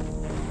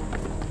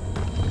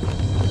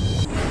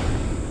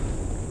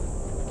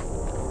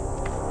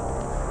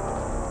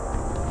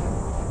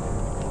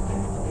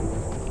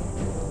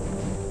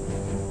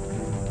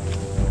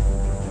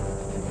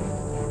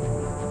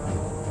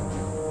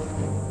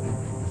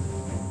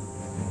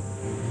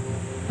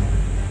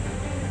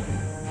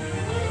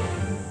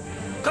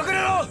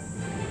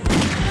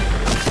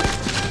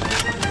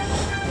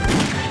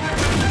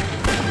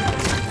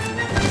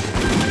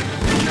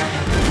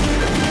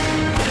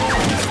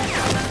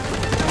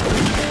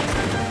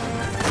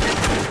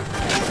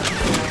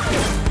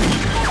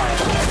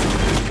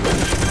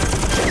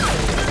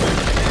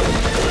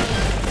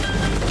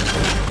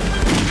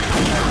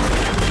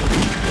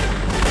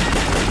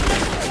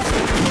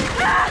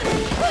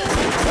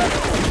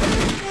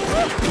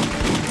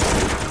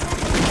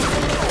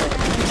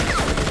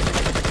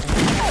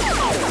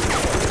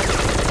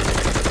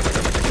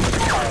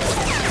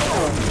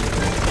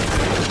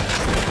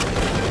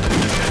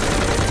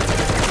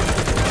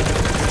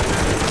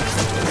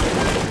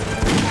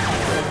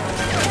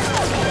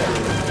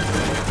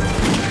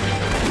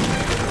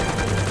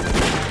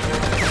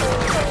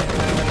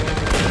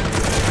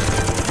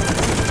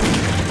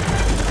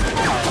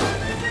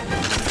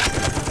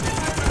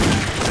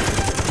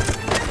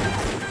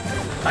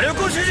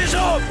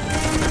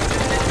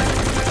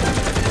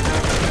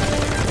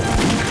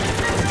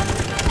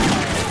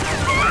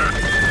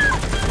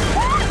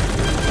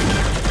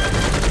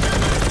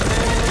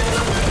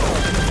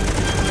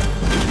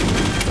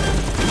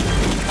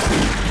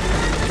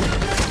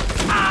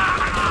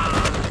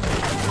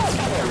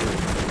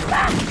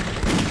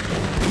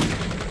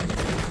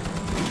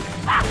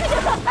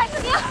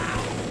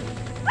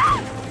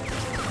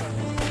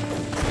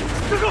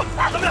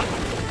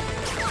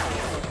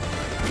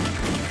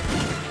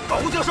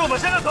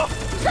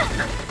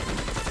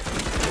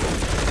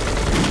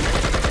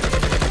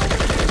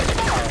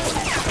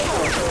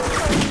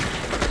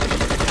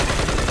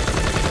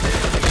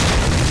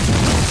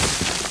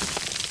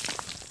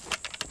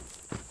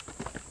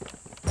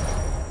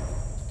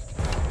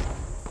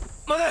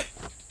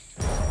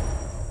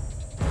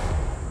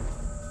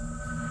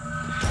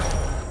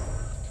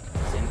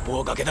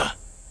崖だ。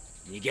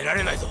逃げら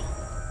れないぞ。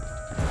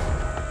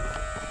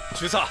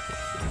中佐、砲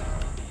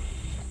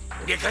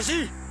撃開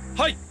始。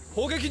はい、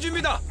砲撃準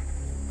備だ。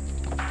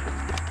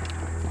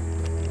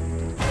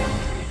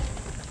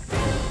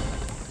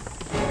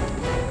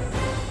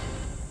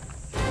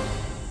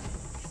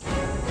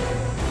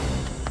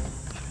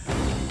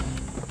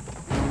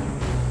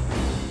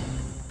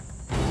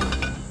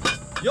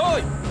用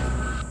意、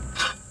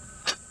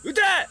撃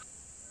て。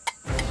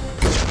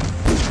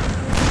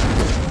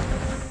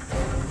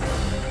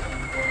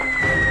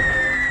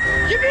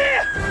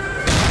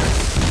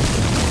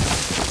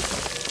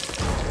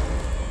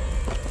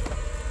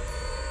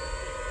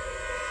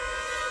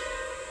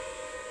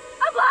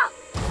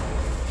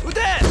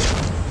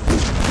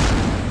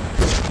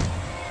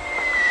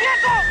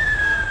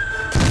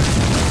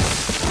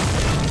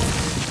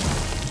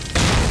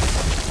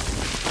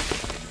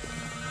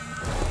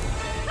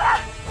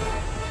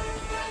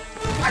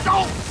快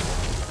走！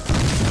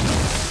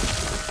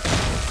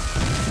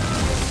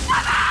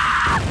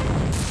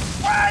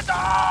快走！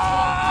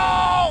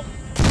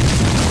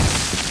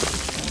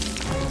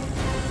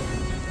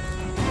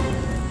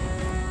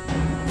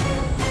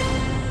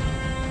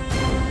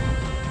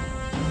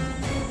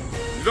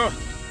行くぞ。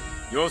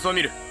様子を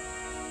見る。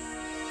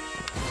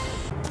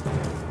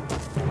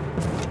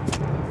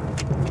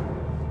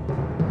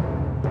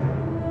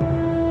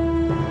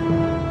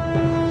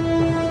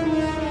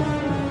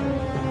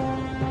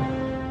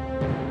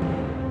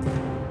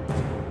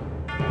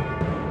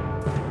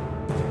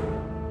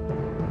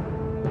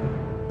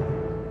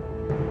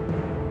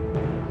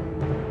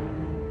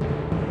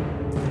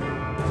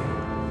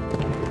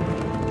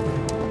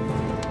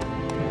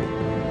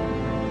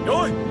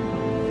用意。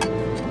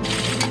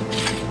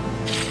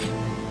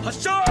発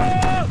射！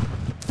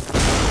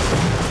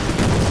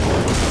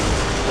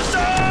発射！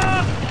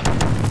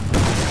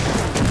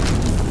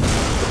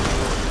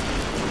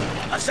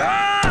発射！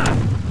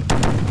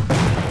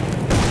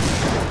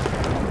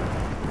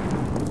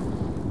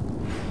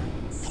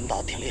他们打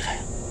得挺厉害，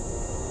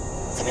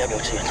咱们要不要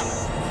支援他们？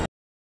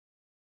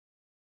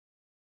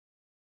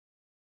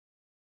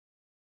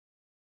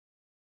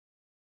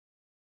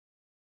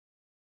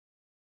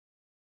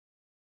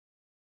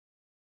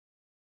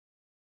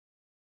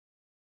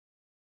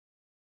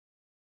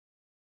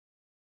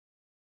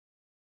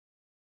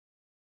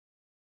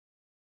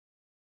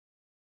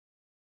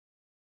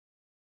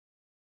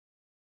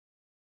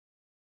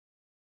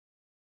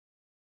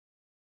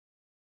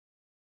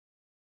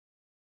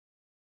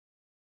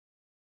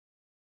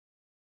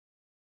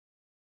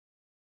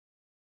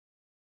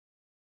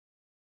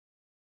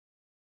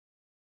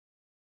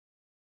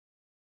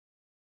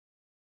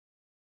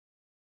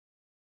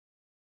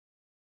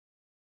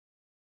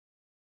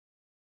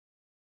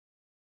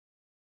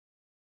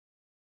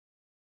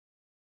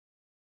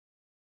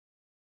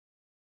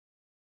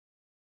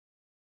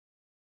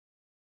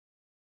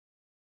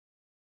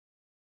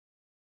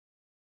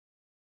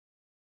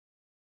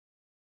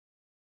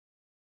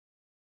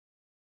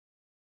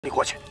 你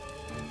过去。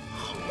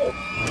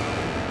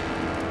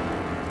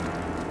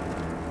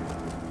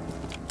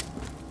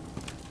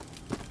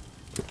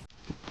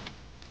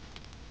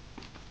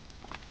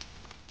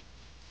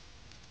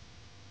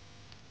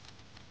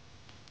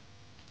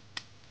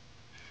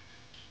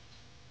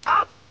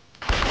好。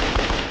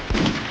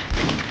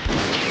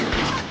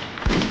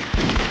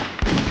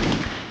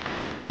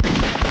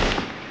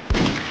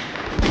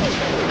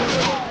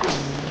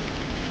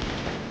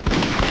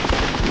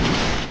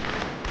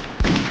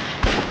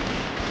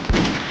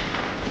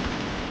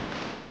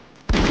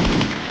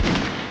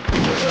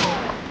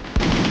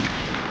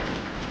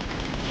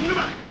同志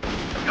们，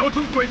要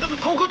从鬼子的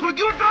头后腿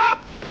给我打！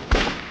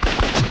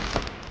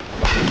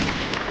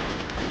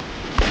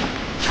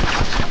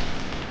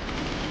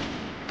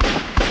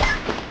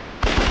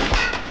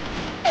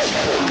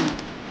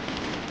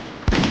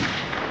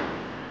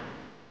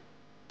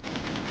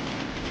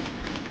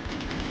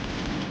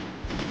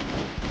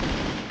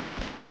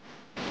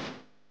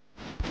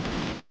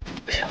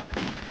 不行，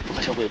我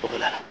看小鬼子不回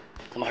来了，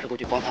咱们还是过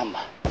去帮他们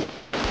吧。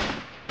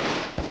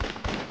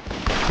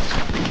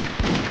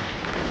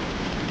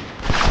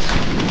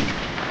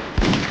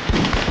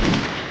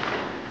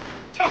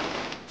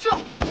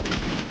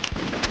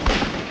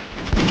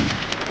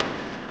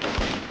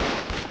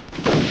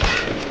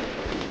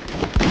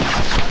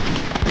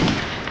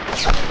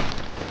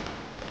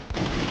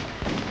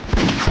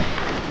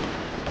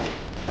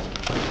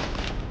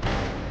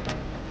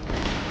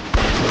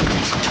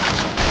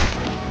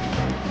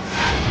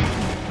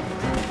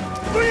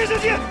 注意射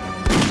击！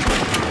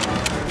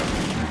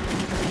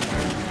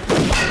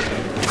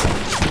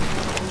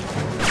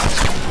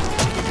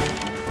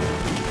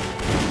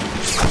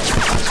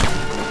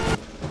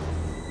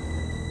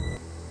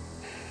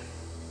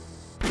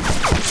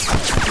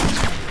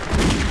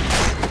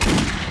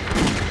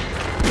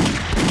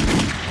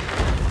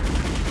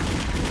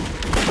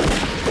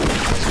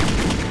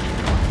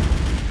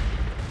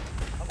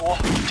韩国，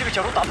这个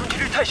角度打中几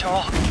率太小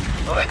了。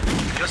老魏，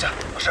留下，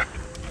老师，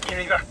一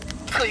人一边，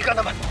侧翼干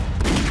他们。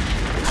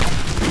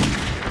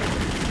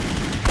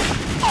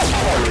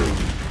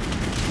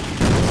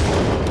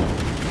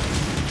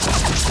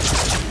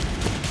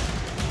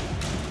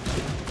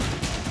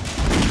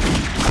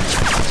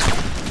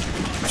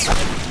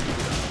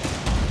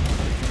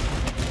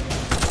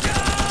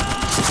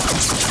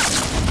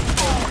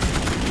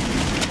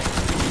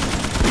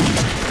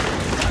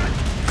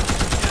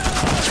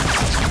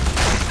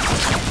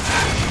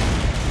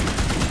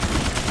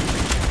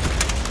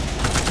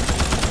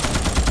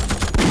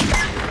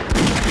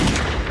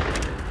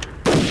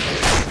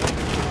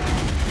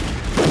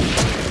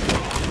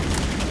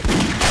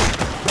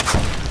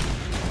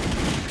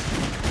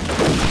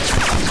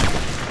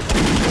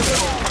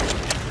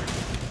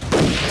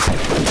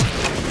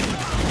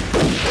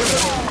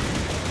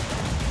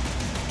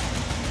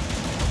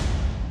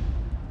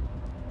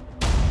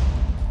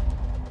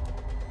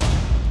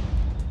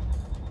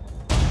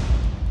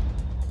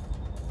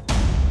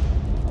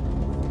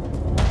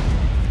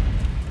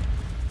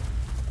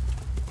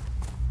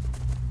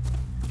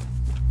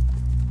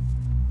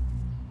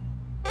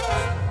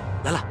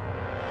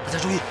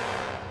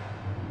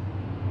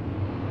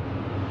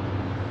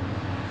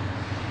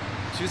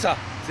者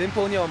前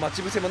方には待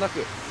ち伏せもな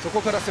く、そ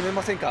こから攻め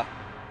ませんか？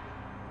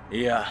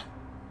いや、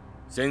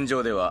戦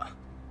場では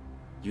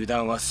油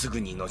断はすぐ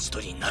に命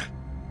取りになる。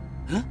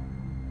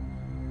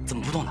怎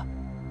么不动呢？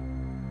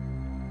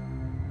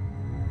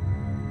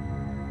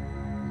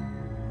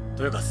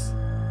豊勝、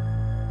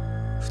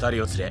2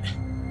人を連れ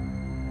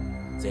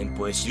前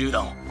方へ手榴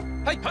弾を。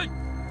はいはい。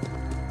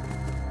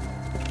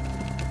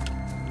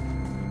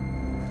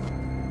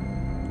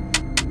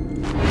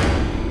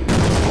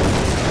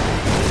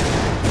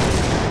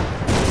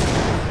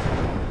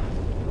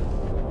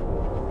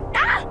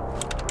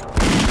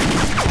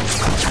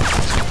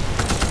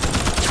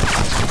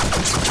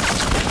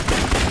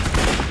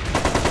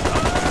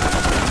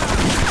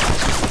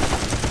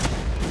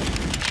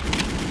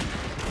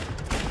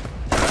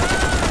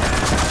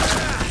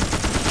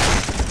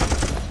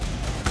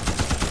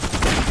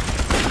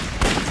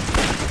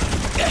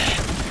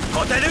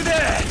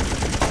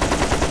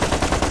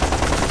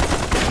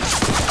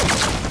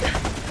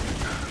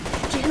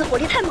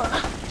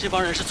这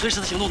帮人是崔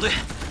氏的行动队。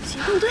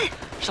行动队？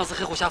上次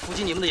黑虎峡伏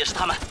击你们的也是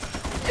他们。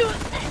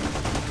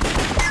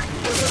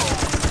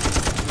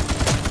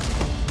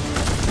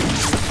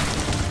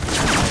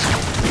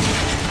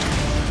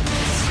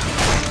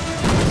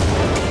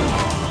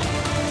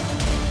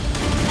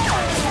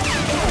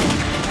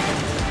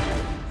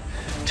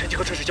陈吉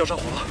和崔氏交上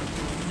火了，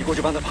你过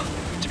去帮他吧，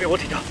这边我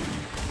挺着。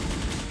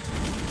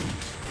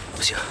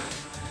不行，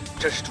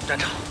这是主战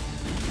场，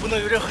不能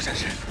有任何闪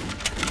失。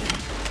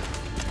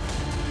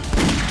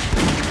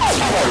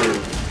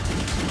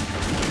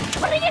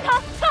 我是叶桃，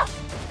上！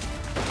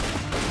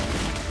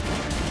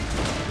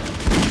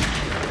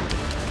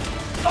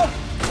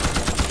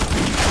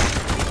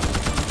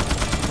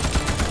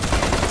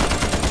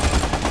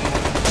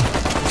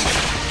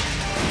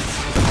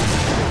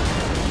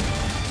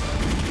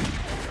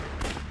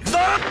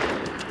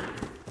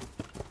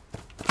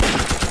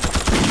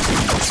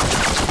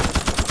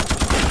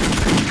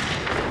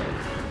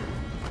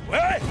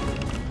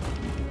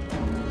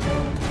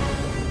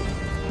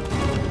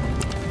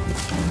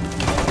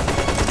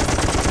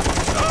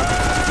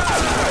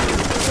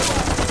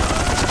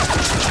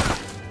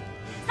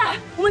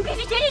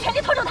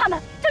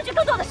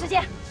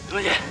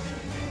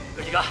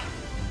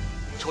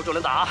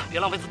别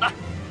浪费子弹！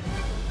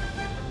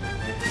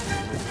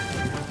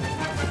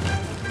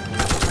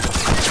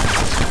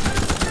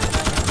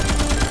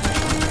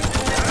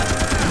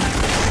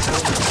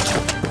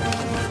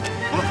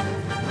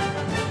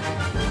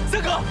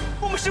三哥，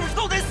我们是不是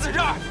都得死这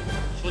儿？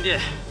兄弟，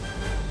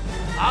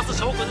打死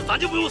小鬼子咱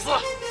就不用死。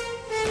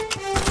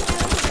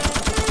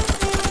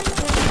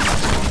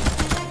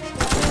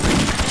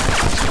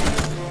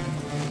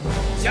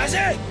小心！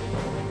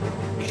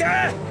离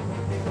开！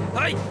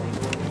哎！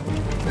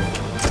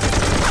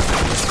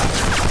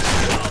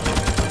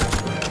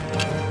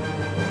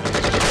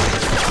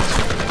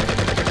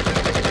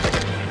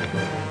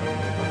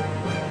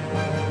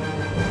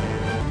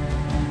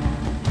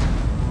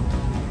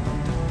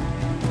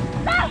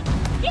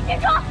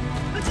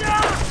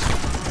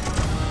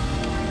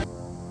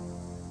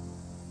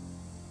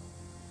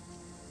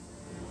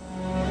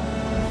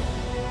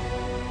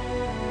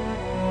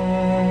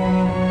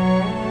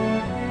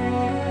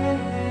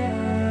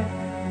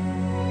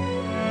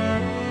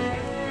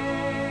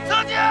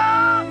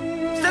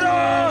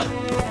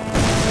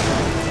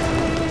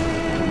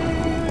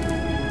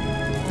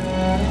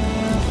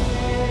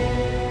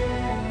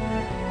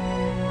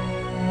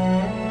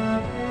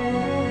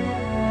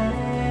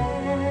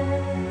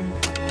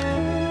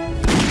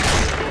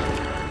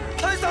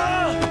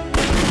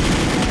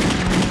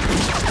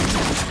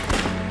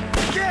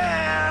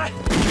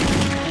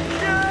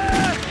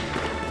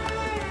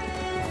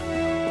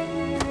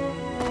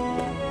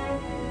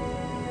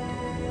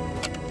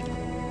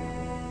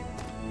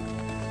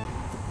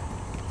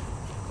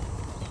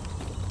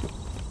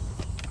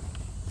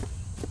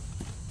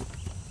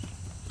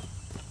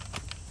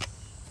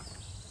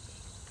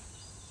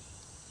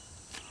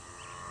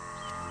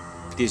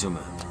 弟兄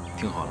们，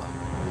听好了，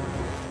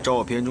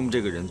照片中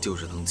这个人就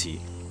是藤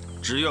崎，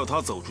只要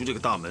他走出这个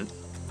大门，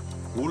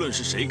无论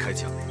是谁开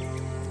枪，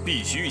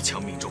必须一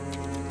枪命中。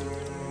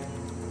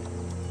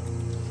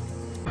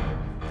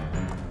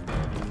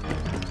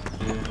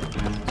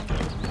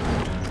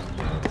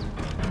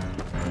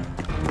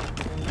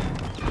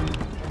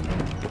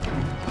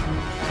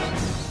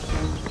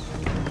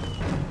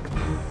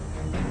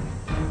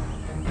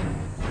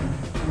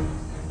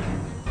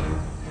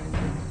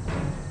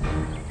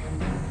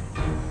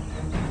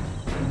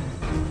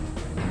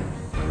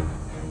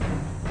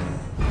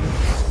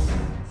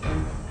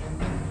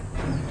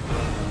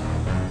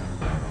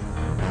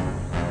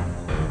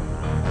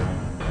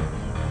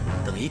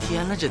一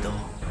天了，这都，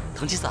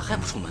藤崎咋还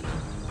不出门呢？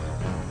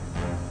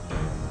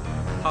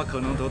他可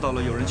能得到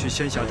了有人去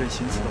仙霞镇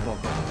行刺的报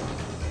告，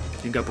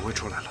应该不会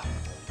出来了。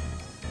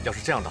要是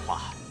这样的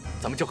话，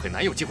咱们就很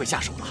难有机会下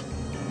手了。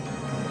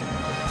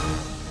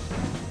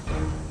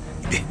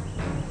别！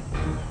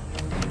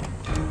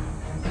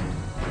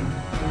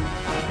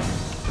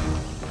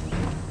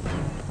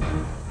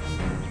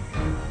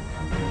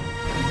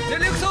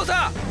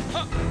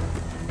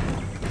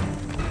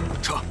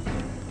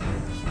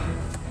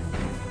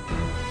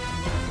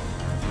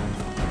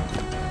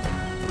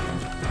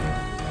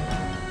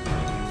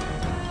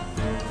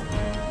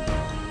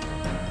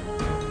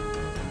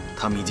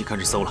他们已经开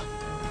始搜了，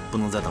不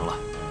能再等了，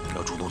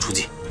要主动出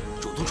击。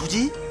主动出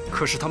击？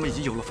可是他们已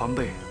经有了防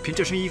备，凭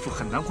这身衣服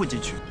很难混进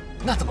去。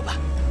那怎么办？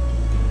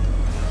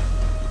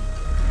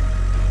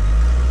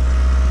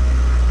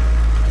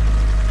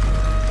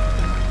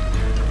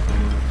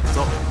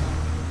走。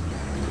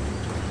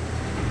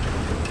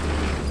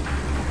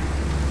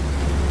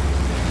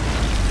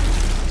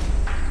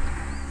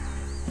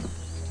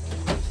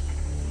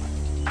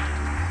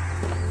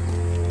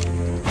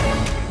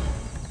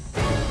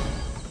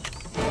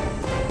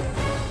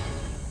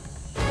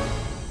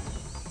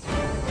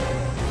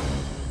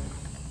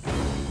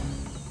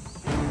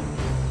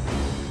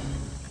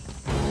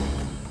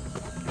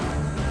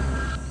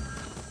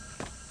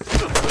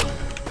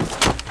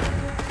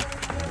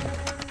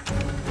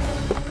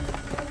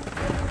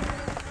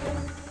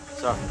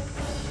三儿，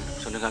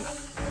上阵看看。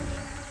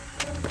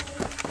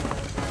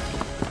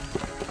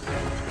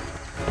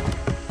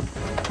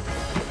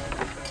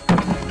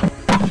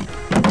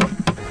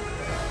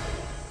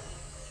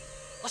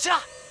老七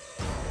啊，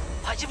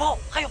迫击炮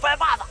还有白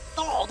把子，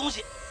都是好东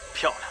西。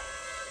漂亮，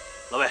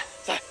老魏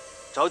在，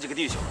找几个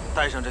弟兄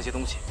带上这些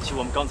东西去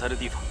我们刚才的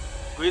地方。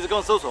鬼子刚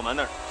搜索完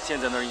那儿，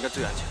现在那儿应该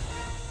最安全。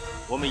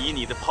我们以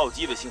你的炮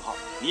击为信号，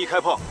你一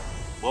开炮，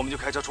我们就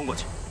开车冲过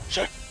去。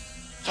是，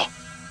走。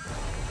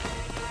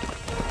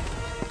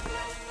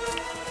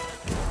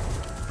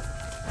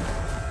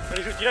这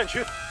里是敌暗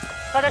区，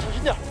大家小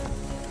心点。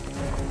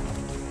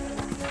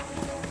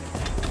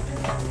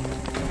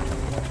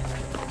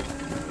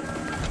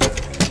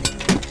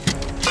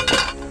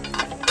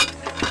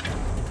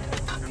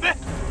准备，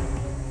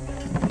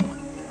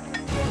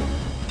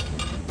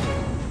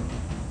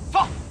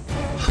放。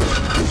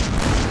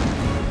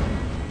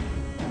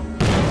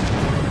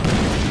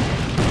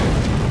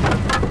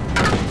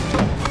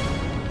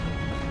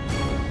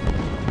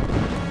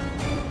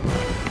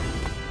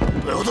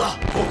ロード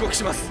報告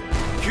します。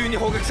急に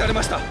砲撃され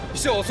ました。秘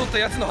書を襲った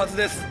奴のはず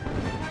です。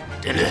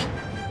伝令、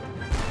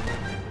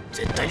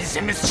絶対に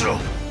殲滅しろ。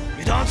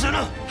油断する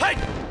な。はい。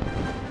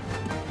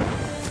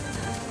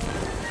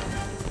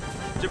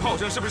这炮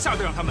声是不是夏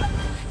队长他们？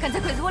敢在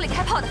鬼子窝里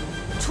开炮的，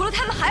除了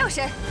他们还有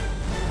谁？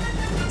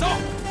走。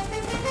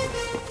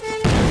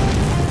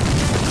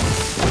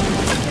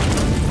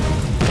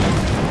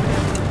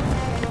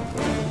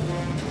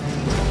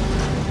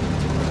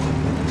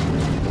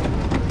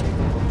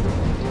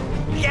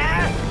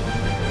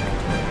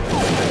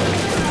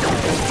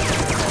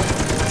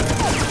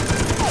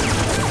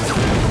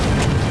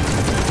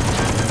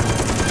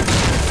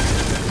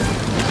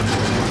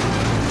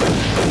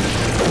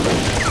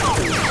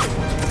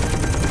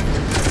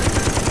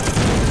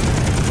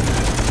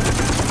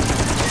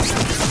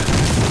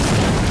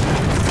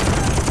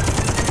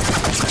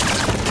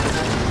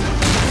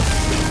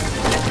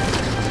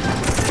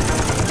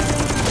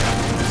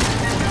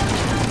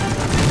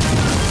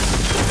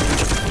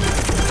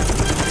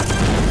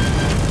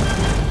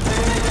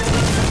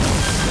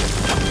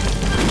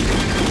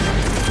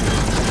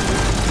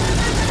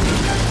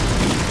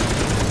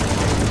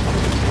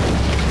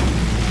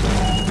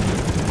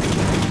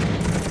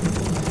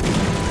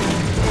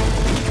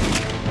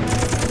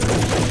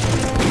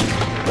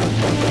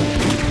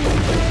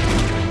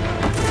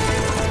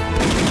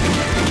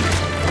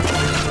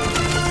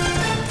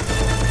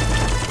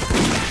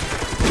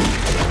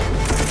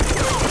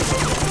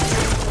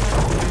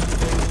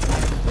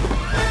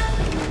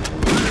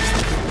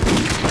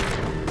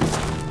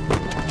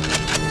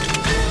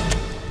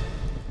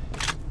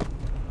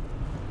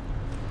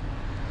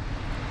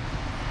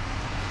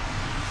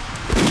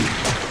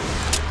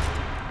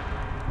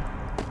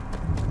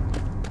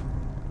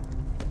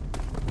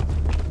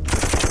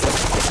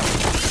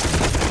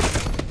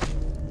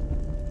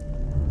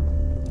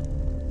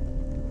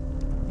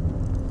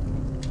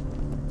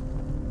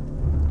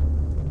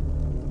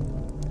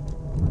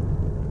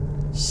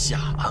夏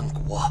安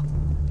国，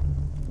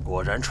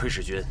果然炊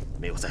事军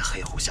没有在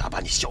黑虎峡把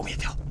你消灭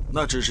掉。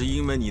那只是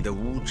因为你的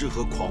无知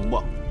和狂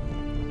妄。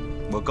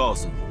我告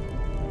诉你，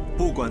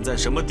不管在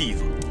什么地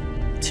方，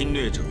侵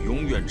略者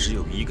永远只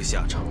有一个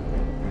下场：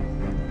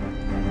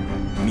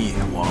灭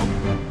亡。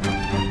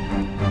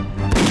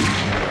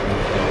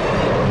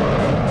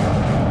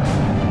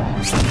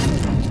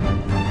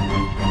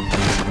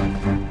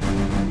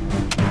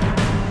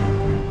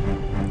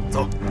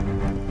走。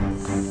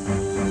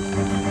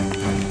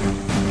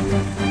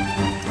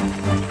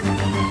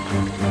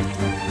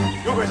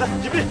有鬼子，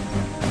紧逼！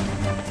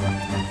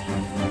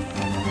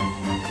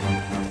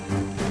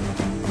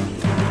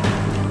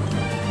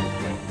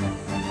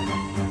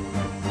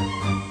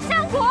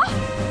山国，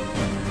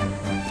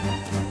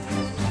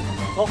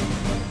走。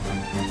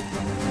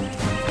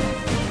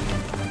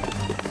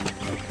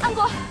安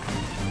国，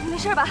你没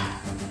事吧？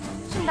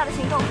这么大的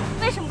行动，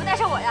为什么不带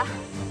上我呀？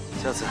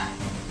下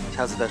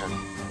次带上你。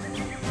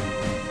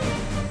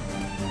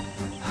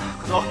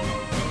快走！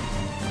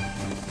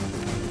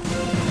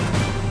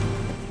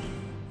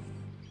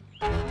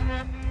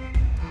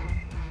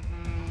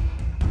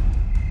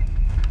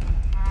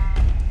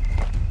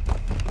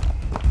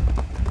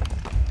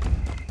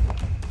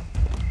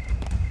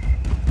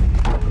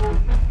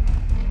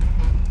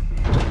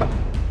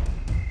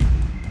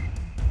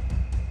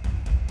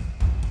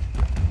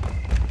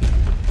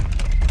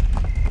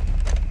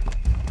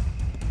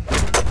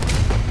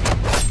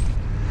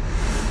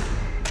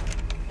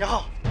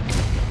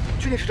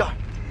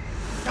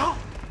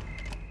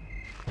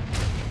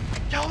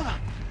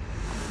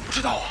不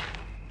知道啊，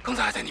刚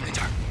才还在你跟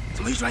前，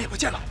怎么一转眼不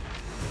见了？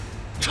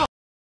撤！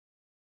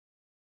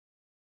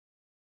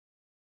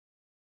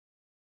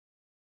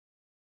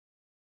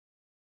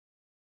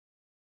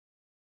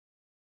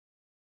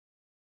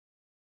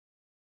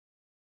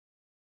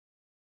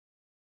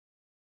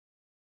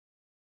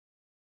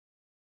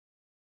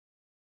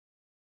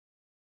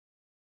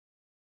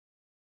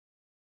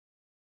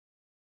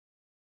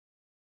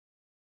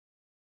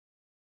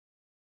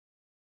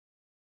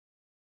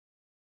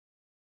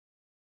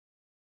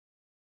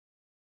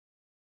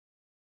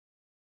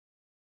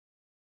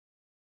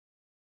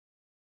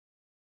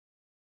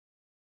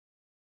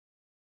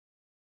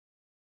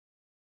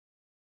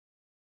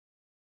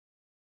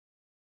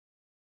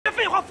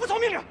废话，服从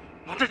命令！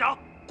王站长，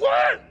滚！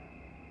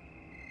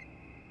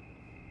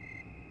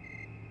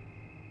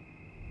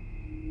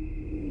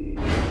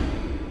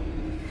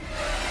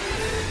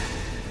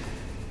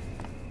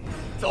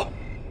走。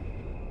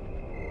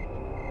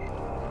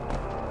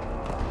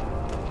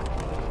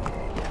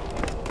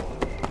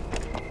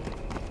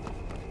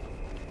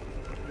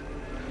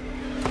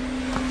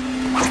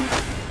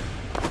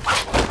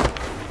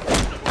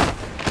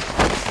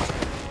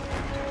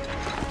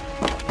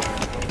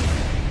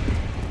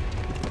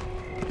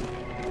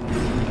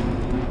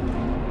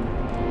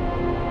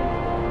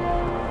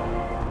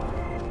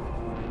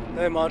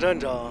带马站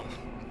长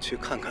去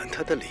看看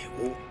他的礼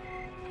物。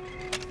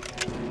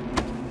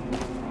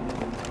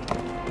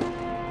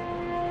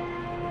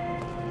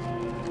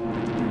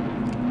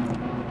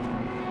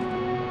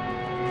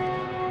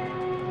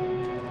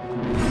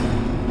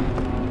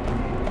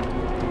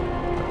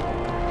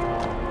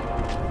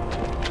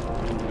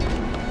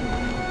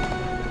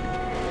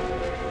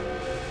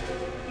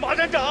马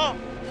站长，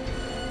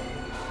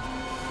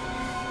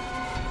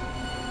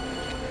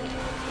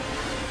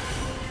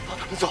放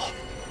他们走。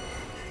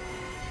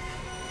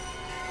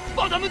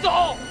 放他们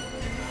走！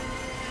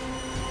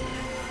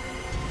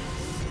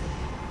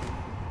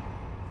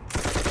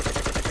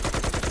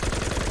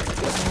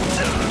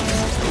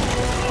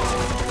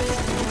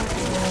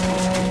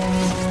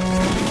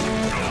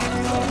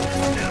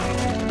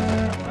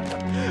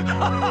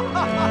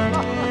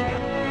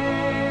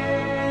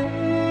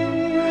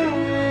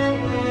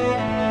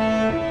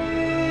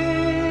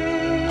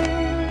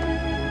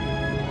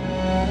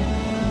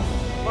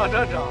马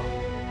站长，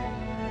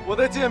我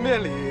的见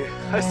面礼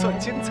还算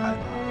精彩吧？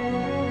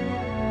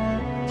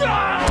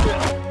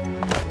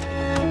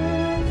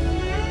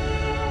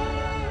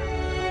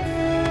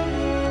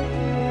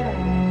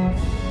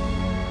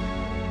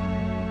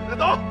 带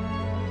走。